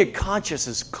 but when your conscience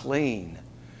is clean,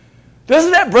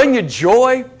 doesn't that bring you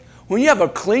joy when you have a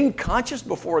clean conscience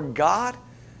before God?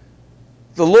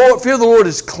 The fear of the Lord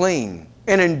is clean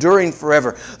and enduring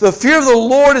forever. The fear of the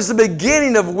Lord is the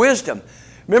beginning of wisdom.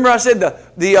 Remember I said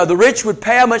the rich would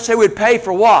pay how much they would pay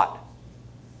for what?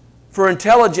 For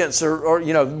intelligence or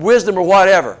wisdom or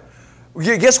whatever.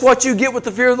 Guess what you get with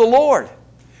the fear of the Lord?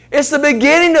 It's the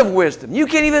beginning of wisdom. You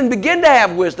can't even begin to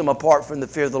have wisdom apart from the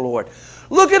fear of the Lord.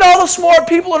 Look at all the smart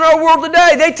people in our world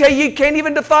today. They tell you can't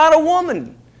even define a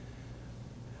woman.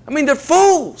 I mean, they're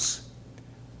fools.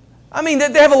 I mean,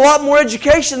 they have a lot more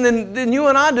education than you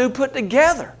and I do put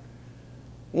together.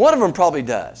 One of them probably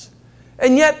does.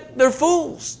 And yet, they're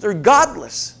fools. They're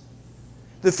godless.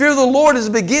 The fear of the Lord is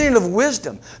the beginning of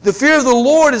wisdom. The fear of the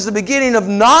Lord is the beginning of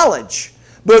knowledge.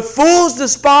 But fools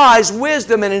despise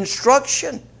wisdom and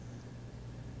instruction.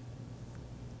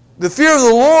 The fear of the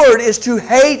Lord is to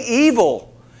hate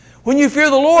evil. When you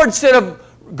fear the Lord, instead of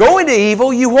going to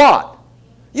evil, you what?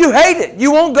 You hate it.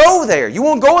 You won't go there. You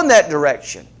won't go in that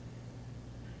direction.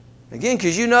 Again,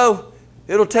 because you know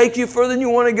it'll take you further than you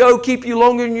want to go, keep you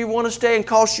longer than you want to stay, and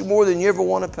cost you more than you ever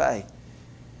want to pay.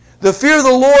 The fear of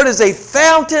the Lord is a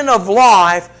fountain of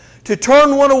life to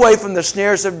turn one away from the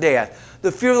snares of death.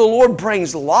 The fear of the Lord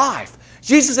brings life.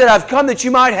 Jesus said, I've come that you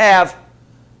might have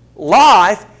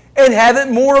life and have it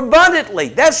more abundantly.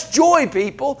 That's joy,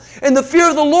 people. And the fear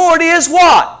of the Lord is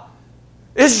what?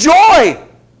 It's joy.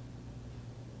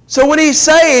 So when He's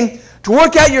saying to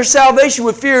work out your salvation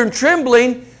with fear and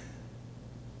trembling,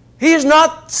 He is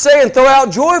not saying throw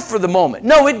out joy for the moment.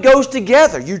 No, it goes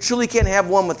together. You truly can't have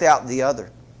one without the other.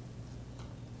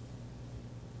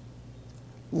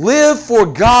 Live for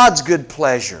God's good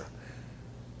pleasure.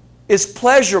 It's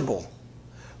pleasurable.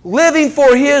 Living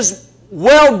for His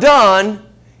well done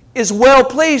is well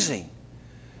pleasing.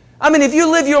 I mean, if you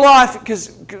live your life,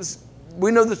 because we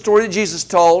know the story that Jesus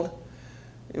told.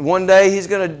 One day He's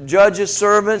going to judge His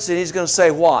servants and He's going to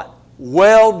say what?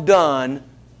 Well done,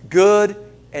 good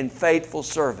and faithful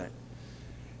servant.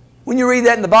 When you read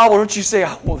that in the Bible, don't you say,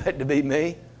 I want that to be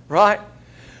me, right?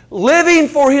 living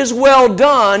for His well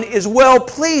done is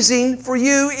well-pleasing for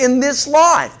you in this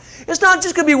life. It's not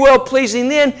just going to be well-pleasing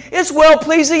then, it's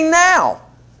well-pleasing now.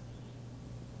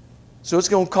 So it's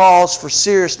going to cause for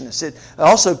seriousness. It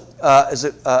also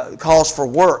calls for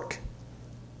work.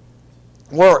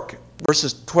 Work,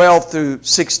 verses 12 through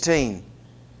 16.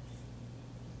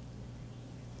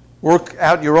 Work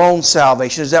out your own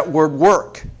salvation. Is that word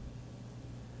work?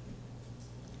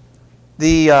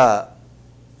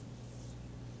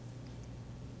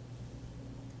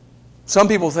 Some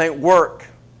people think work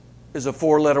is a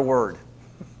 4-letter word.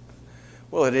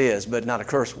 Well, it is, but not a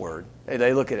curse word.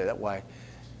 They look at it that way.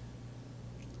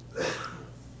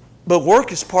 But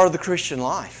work is part of the Christian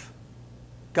life.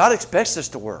 God expects us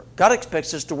to work. God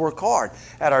expects us to work hard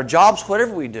at our jobs,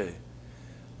 whatever we do.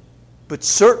 But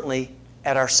certainly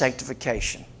at our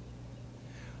sanctification.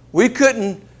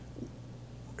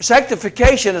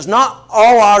 Sanctification is not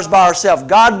all ours by ourselves.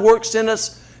 God works in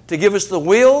us to give us the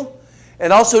will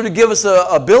and also to give us the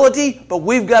ability, but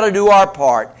we've got to do our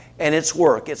part, and it's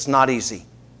work. It's not easy.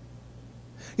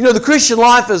 You know, the Christian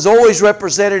life is always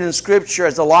represented in Scripture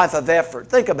as a life of effort.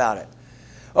 Think about it.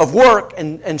 Of work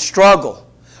and struggle.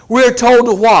 We are told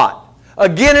to what?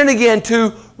 Again and again,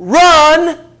 to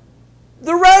run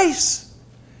the race.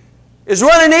 Is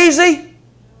running easy?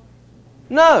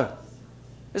 No.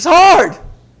 It's hard.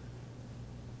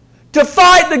 To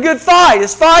fight the good fight.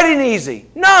 Is fighting easy?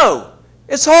 No.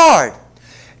 It's hard.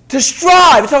 To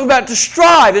strive. We're talking about to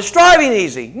strive. Is striving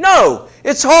easy? No.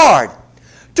 It's hard.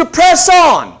 To press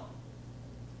on.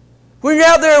 When you're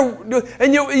out there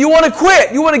and you want to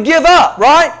quit, you want to give up,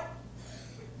 right?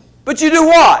 But you do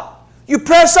what? You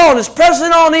press on. Is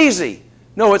pressing on easy?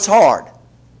 No, it's hard.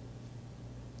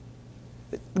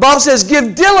 The Bible says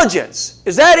give diligence.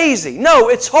 Is that easy? No,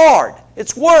 it's hard.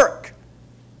 It's work.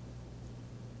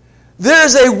 There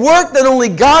is a work that only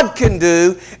God can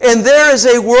do, and there is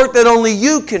a work that only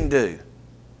you can do.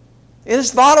 And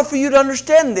it's vital for you to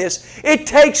understand this. It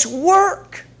takes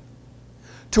work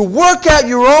to work out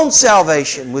your own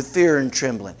salvation with fear and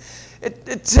trembling.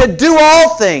 It said do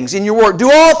all things in your work.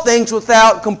 Do all things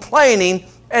without complaining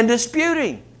and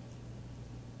disputing.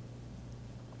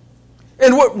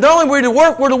 And not only we're to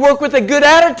work with a good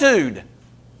attitude.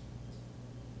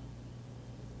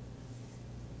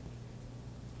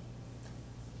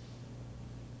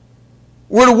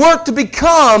 We're to work to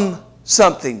become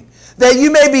something, that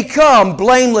you may become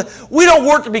blameless. We don't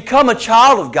work to become a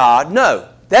child of God. No.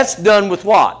 That's done with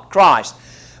what? Christ.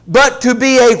 But to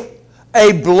be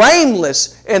a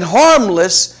blameless and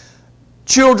harmless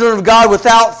children of God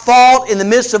without fault in the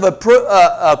midst of a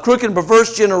crooked and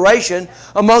perverse generation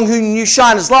among whom you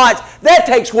shine as lights, that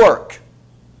takes work.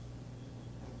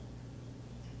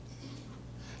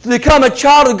 To become a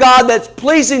child of God that's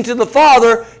pleasing to the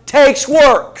Father takes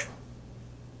work.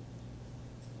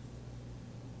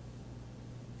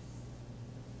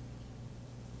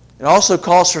 It also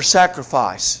calls for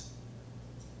sacrifice.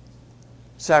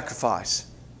 Sacrifice.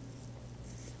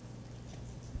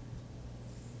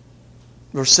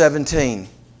 Verse 17.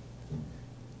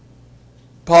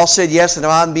 Paul said, yes, and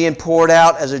I'm being poured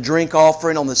out as a drink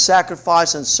offering on the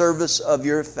sacrifice and service of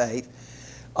your faith.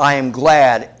 I am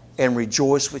glad and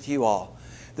rejoice with you all.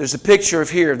 There's a picture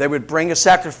of here. They would bring a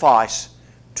sacrifice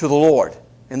to the Lord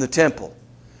in the temple.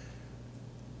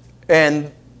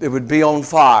 And it would be on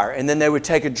fire. And then they would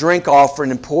take a drink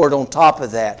offering and pour it on top of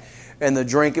that. And the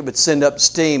drink, it would send up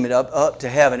steam and up to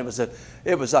heaven. It was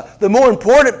the more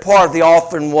important part of the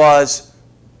offering was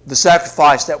the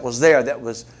sacrifice that was there. That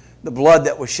was the blood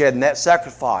that was shed in that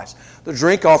sacrifice. The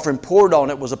drink offering poured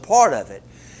on it was a part of it.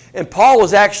 And Paul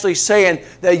was actually saying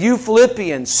that you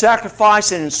Philippians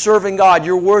sacrificing and serving God,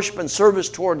 your worship and service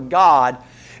toward God,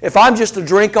 if I'm just a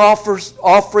drink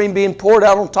offering being poured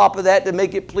out on top of that to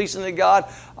make it pleasing to God,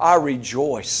 I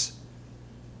rejoice.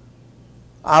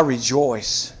 I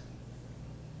rejoice.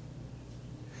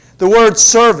 The word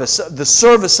service, the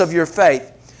service of your faith.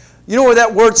 You know what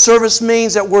that word service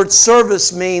means? That word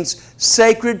service means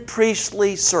sacred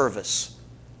priestly service.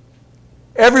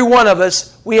 Every one of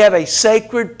us, we have a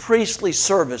sacred priestly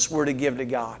service we're to give to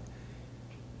God.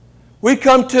 We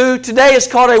come to, today is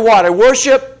called a what? A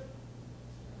worship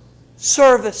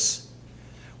service.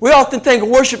 We often think a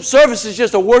worship service is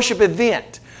just a worship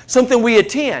event, something we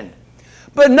attend.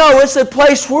 But no, it's a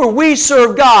place where we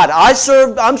serve God.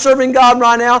 I'm serving God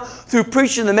right now through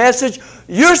preaching the message.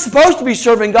 You're supposed to be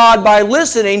serving God by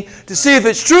listening to see if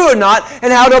it's true or not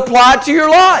and how to apply it to your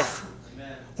life.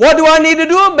 Amen. What do I need to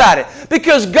do about it?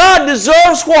 Because God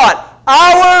deserves what?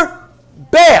 Our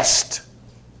best.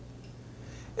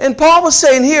 And Paul was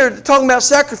saying here, talking about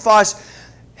sacrifice,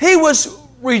 he was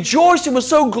rejoiced and was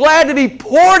so glad to be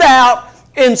poured out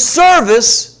in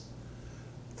service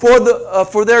for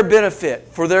their benefit,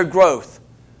 for their growth,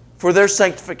 for their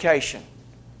sanctification.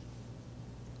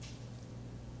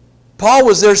 Paul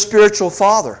was their spiritual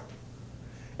father.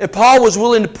 And Paul was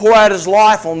willing to pour out his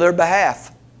life on their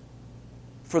behalf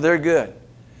for their good.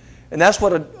 And that's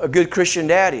what a good Christian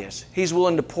dad is. He's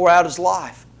willing to pour out his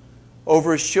life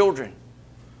over his children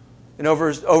and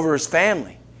over his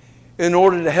family in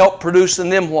order to help produce in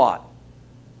them what?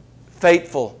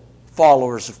 Faithful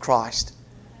followers of Christ.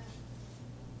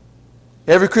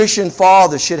 Every Christian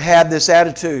father should have this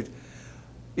attitude.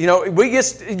 You know, we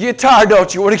get tired,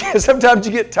 don't you? Sometimes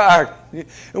you get tired.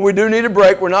 And we do need a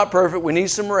break. We're not perfect. We need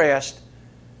some rest.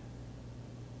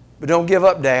 But don't give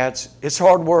up, dads. It's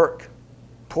hard work.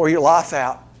 Pour your life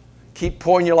out. Keep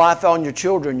pouring your life out on your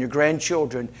children, your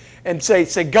grandchildren. And say,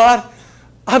 God,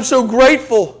 I'm so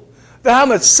grateful that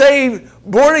I'm a saved,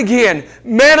 born again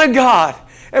man of God.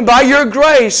 And by your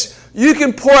grace, you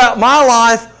can pour out my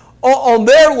life on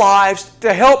their lives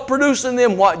to help produce in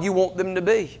them what you want them to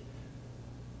be.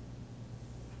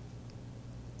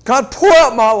 God, pour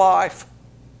out my life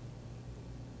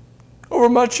over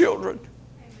my children,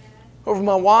 over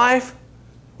my wife,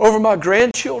 over my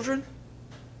grandchildren.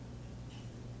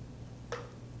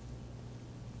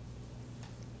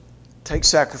 Take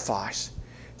sacrifice.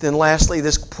 Then lastly,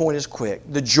 this point is quick.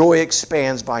 The joy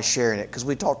expands by sharing it, because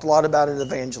we talked a lot about it in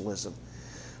evangelism.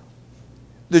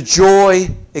 The joy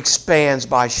expands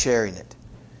by sharing it.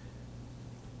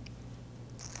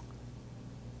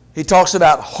 He talks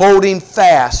about holding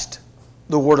fast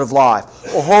the word of life,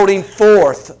 or holding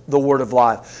forth the word of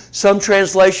life. Some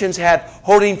translations have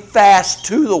holding fast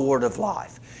to the word of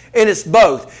life. And it's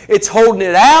both. It's holding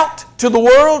it out to the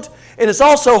world, and it's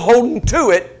also holding to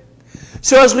it.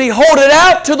 So as we hold it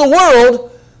out to the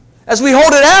world,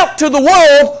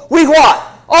 we what?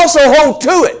 Also hold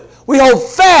to it. We hold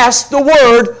fast the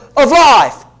word of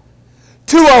life.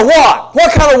 To a what?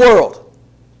 What kind of world?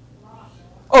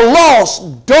 A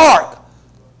lost, dark,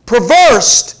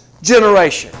 perverse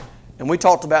generation. And we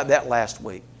talked about that last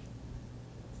week.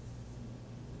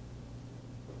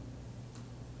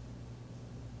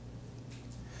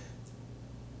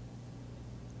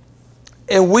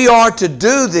 And we are to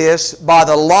do this by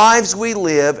the lives we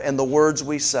live and the words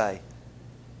we say.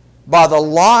 By the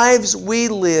lives we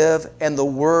live and the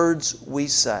words we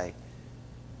say.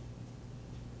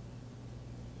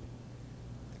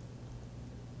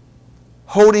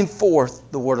 Holding forth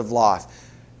the word of life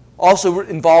also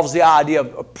involves the idea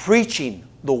of preaching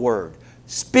the word,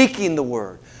 speaking the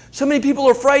word. So many people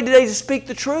are afraid today to speak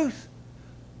the truth.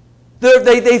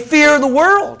 They fear the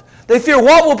world. They fear,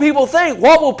 what will people think?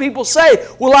 What will people say?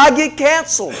 Will I get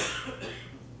canceled?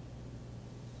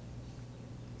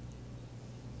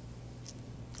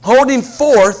 Holding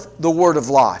forth the word of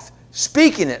life,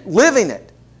 speaking it, living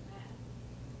it.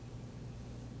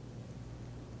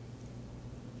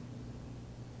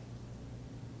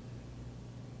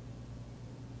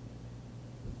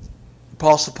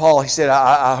 Apostle Paul, he said,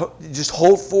 I just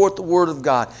hold forth the word of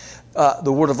God,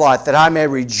 the word of life, that I may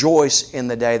rejoice in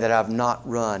the day that I have not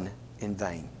run in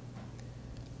vain.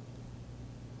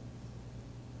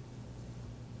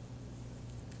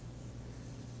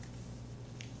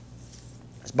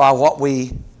 It's by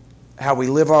how we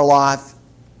live our life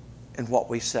and what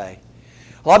we say.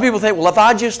 A lot of people think, well, if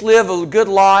I just live a good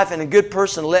life and a good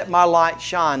person, let my light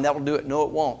shine, that will do it. No, it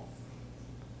won't.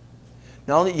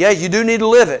 Yeah, you do need to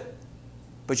live it.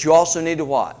 But you also need to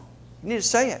what? You need to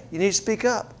say it. You need to speak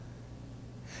up.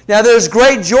 Now, there's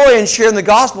great joy in sharing the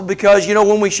gospel because,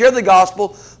 when we share the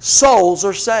gospel, souls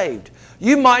are saved.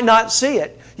 You might not see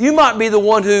it. You might be the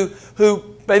one who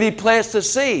maybe plants the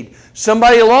seed.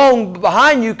 Somebody along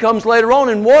behind you comes later on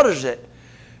and waters it.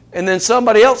 And then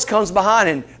somebody else comes behind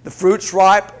and the fruit's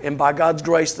ripe, and by God's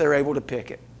grace, they're able to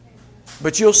pick it.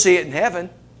 But you'll see it in heaven.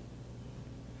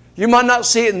 You might not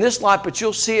see it in this life, but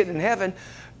you'll see it in heaven.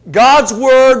 God's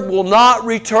word will not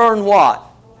return what?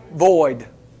 Void.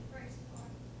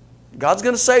 God's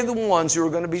going to save the ones who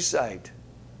are going to be saved.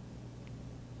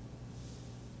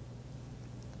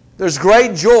 There's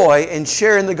great joy in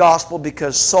sharing the gospel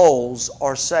because souls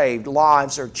are saved,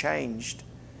 lives are changed.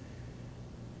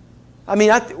 I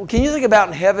mean, can you think about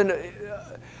in heaven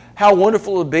how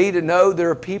wonderful it would be to know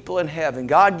there are people in heaven,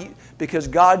 because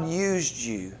God used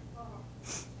you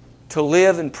to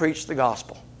live and preach the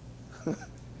gospel.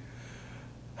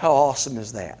 How awesome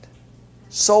is that?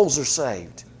 Souls are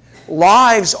saved.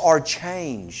 Lives are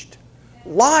changed.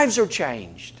 Lives are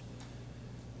changed.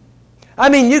 I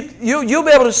mean, you'll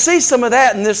be able to see some of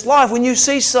that in this life when you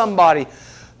see somebody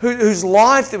whose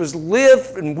life that was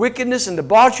lived in wickedness and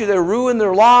debauchery, they ruined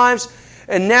their lives,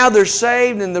 and now they're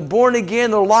saved and they're born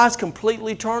again, their lives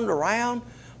completely turned around.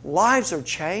 Lives are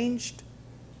changed.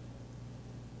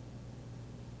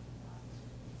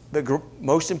 But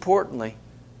most importantly,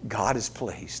 God is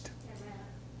pleased.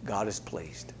 God is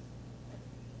pleased.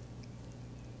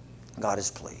 God is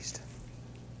pleased.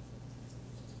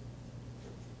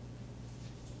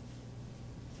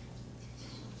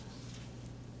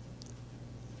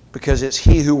 Because it's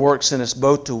He who works in us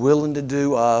both to will and to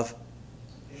do of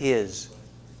His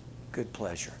good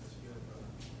pleasure.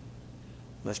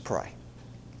 Let's pray.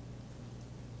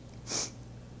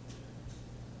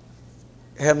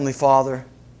 Heavenly Father,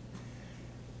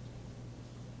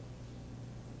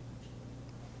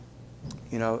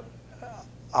 you know,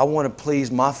 I want to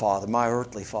please my Father, my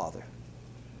earthly Father.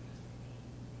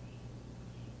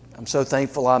 I'm so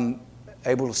thankful I'm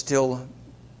able to still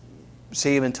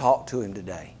see Him and talk to Him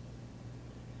today.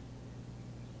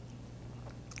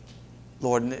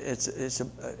 Lord,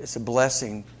 it's a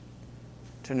blessing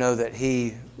to know that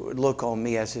He would look on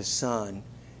me as His son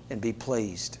and be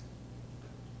pleased.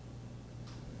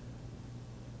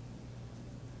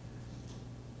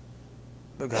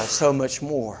 But God, so much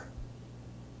more.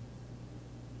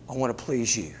 I want to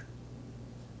please You.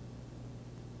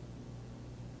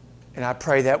 And I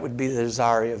pray that would be the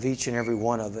desire of each and every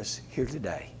one of us here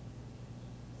today.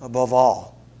 Above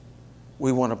all,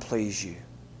 we want to please You.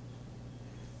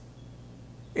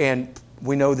 And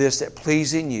we know this, that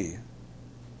pleasing You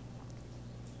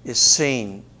is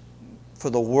seen for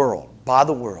the world, by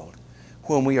the world,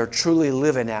 when we are truly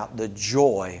living out the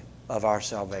joy of our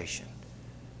salvation.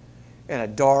 In a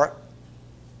dark,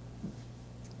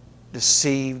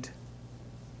 deceived,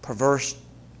 perverse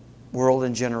world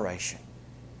and generation,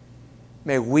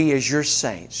 may we as Your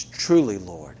saints, truly,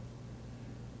 Lord,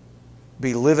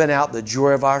 be living out the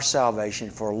joy of our salvation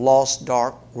for a lost,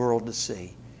 dark world to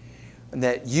see. And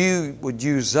that You would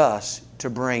use us to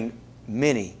bring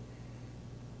many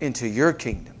into Your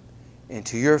kingdom,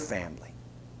 into Your family.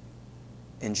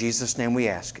 In Jesus' name we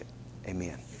ask it.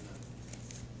 Amen.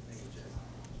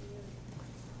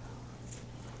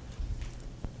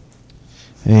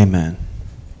 Amen.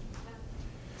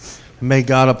 May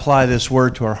God apply this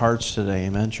word to our hearts today.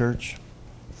 Amen, church?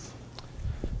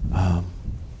 That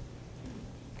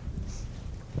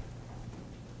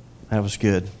was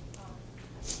good.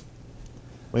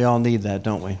 We all need that,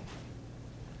 don't we?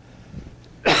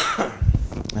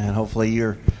 And hopefully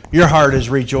your heart is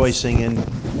rejoicing in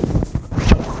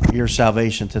your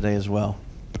salvation today as well.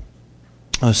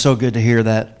 It was so good to hear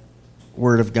that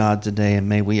word of God today, and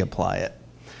may we apply it.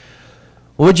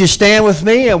 Would you stand with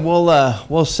me, and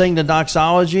we'll sing the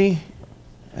doxology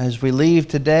as we leave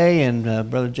today, and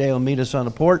Brother Jay will meet us on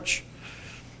the porch.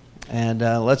 And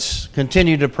let's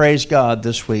continue to praise God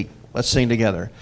this week. Let's sing together.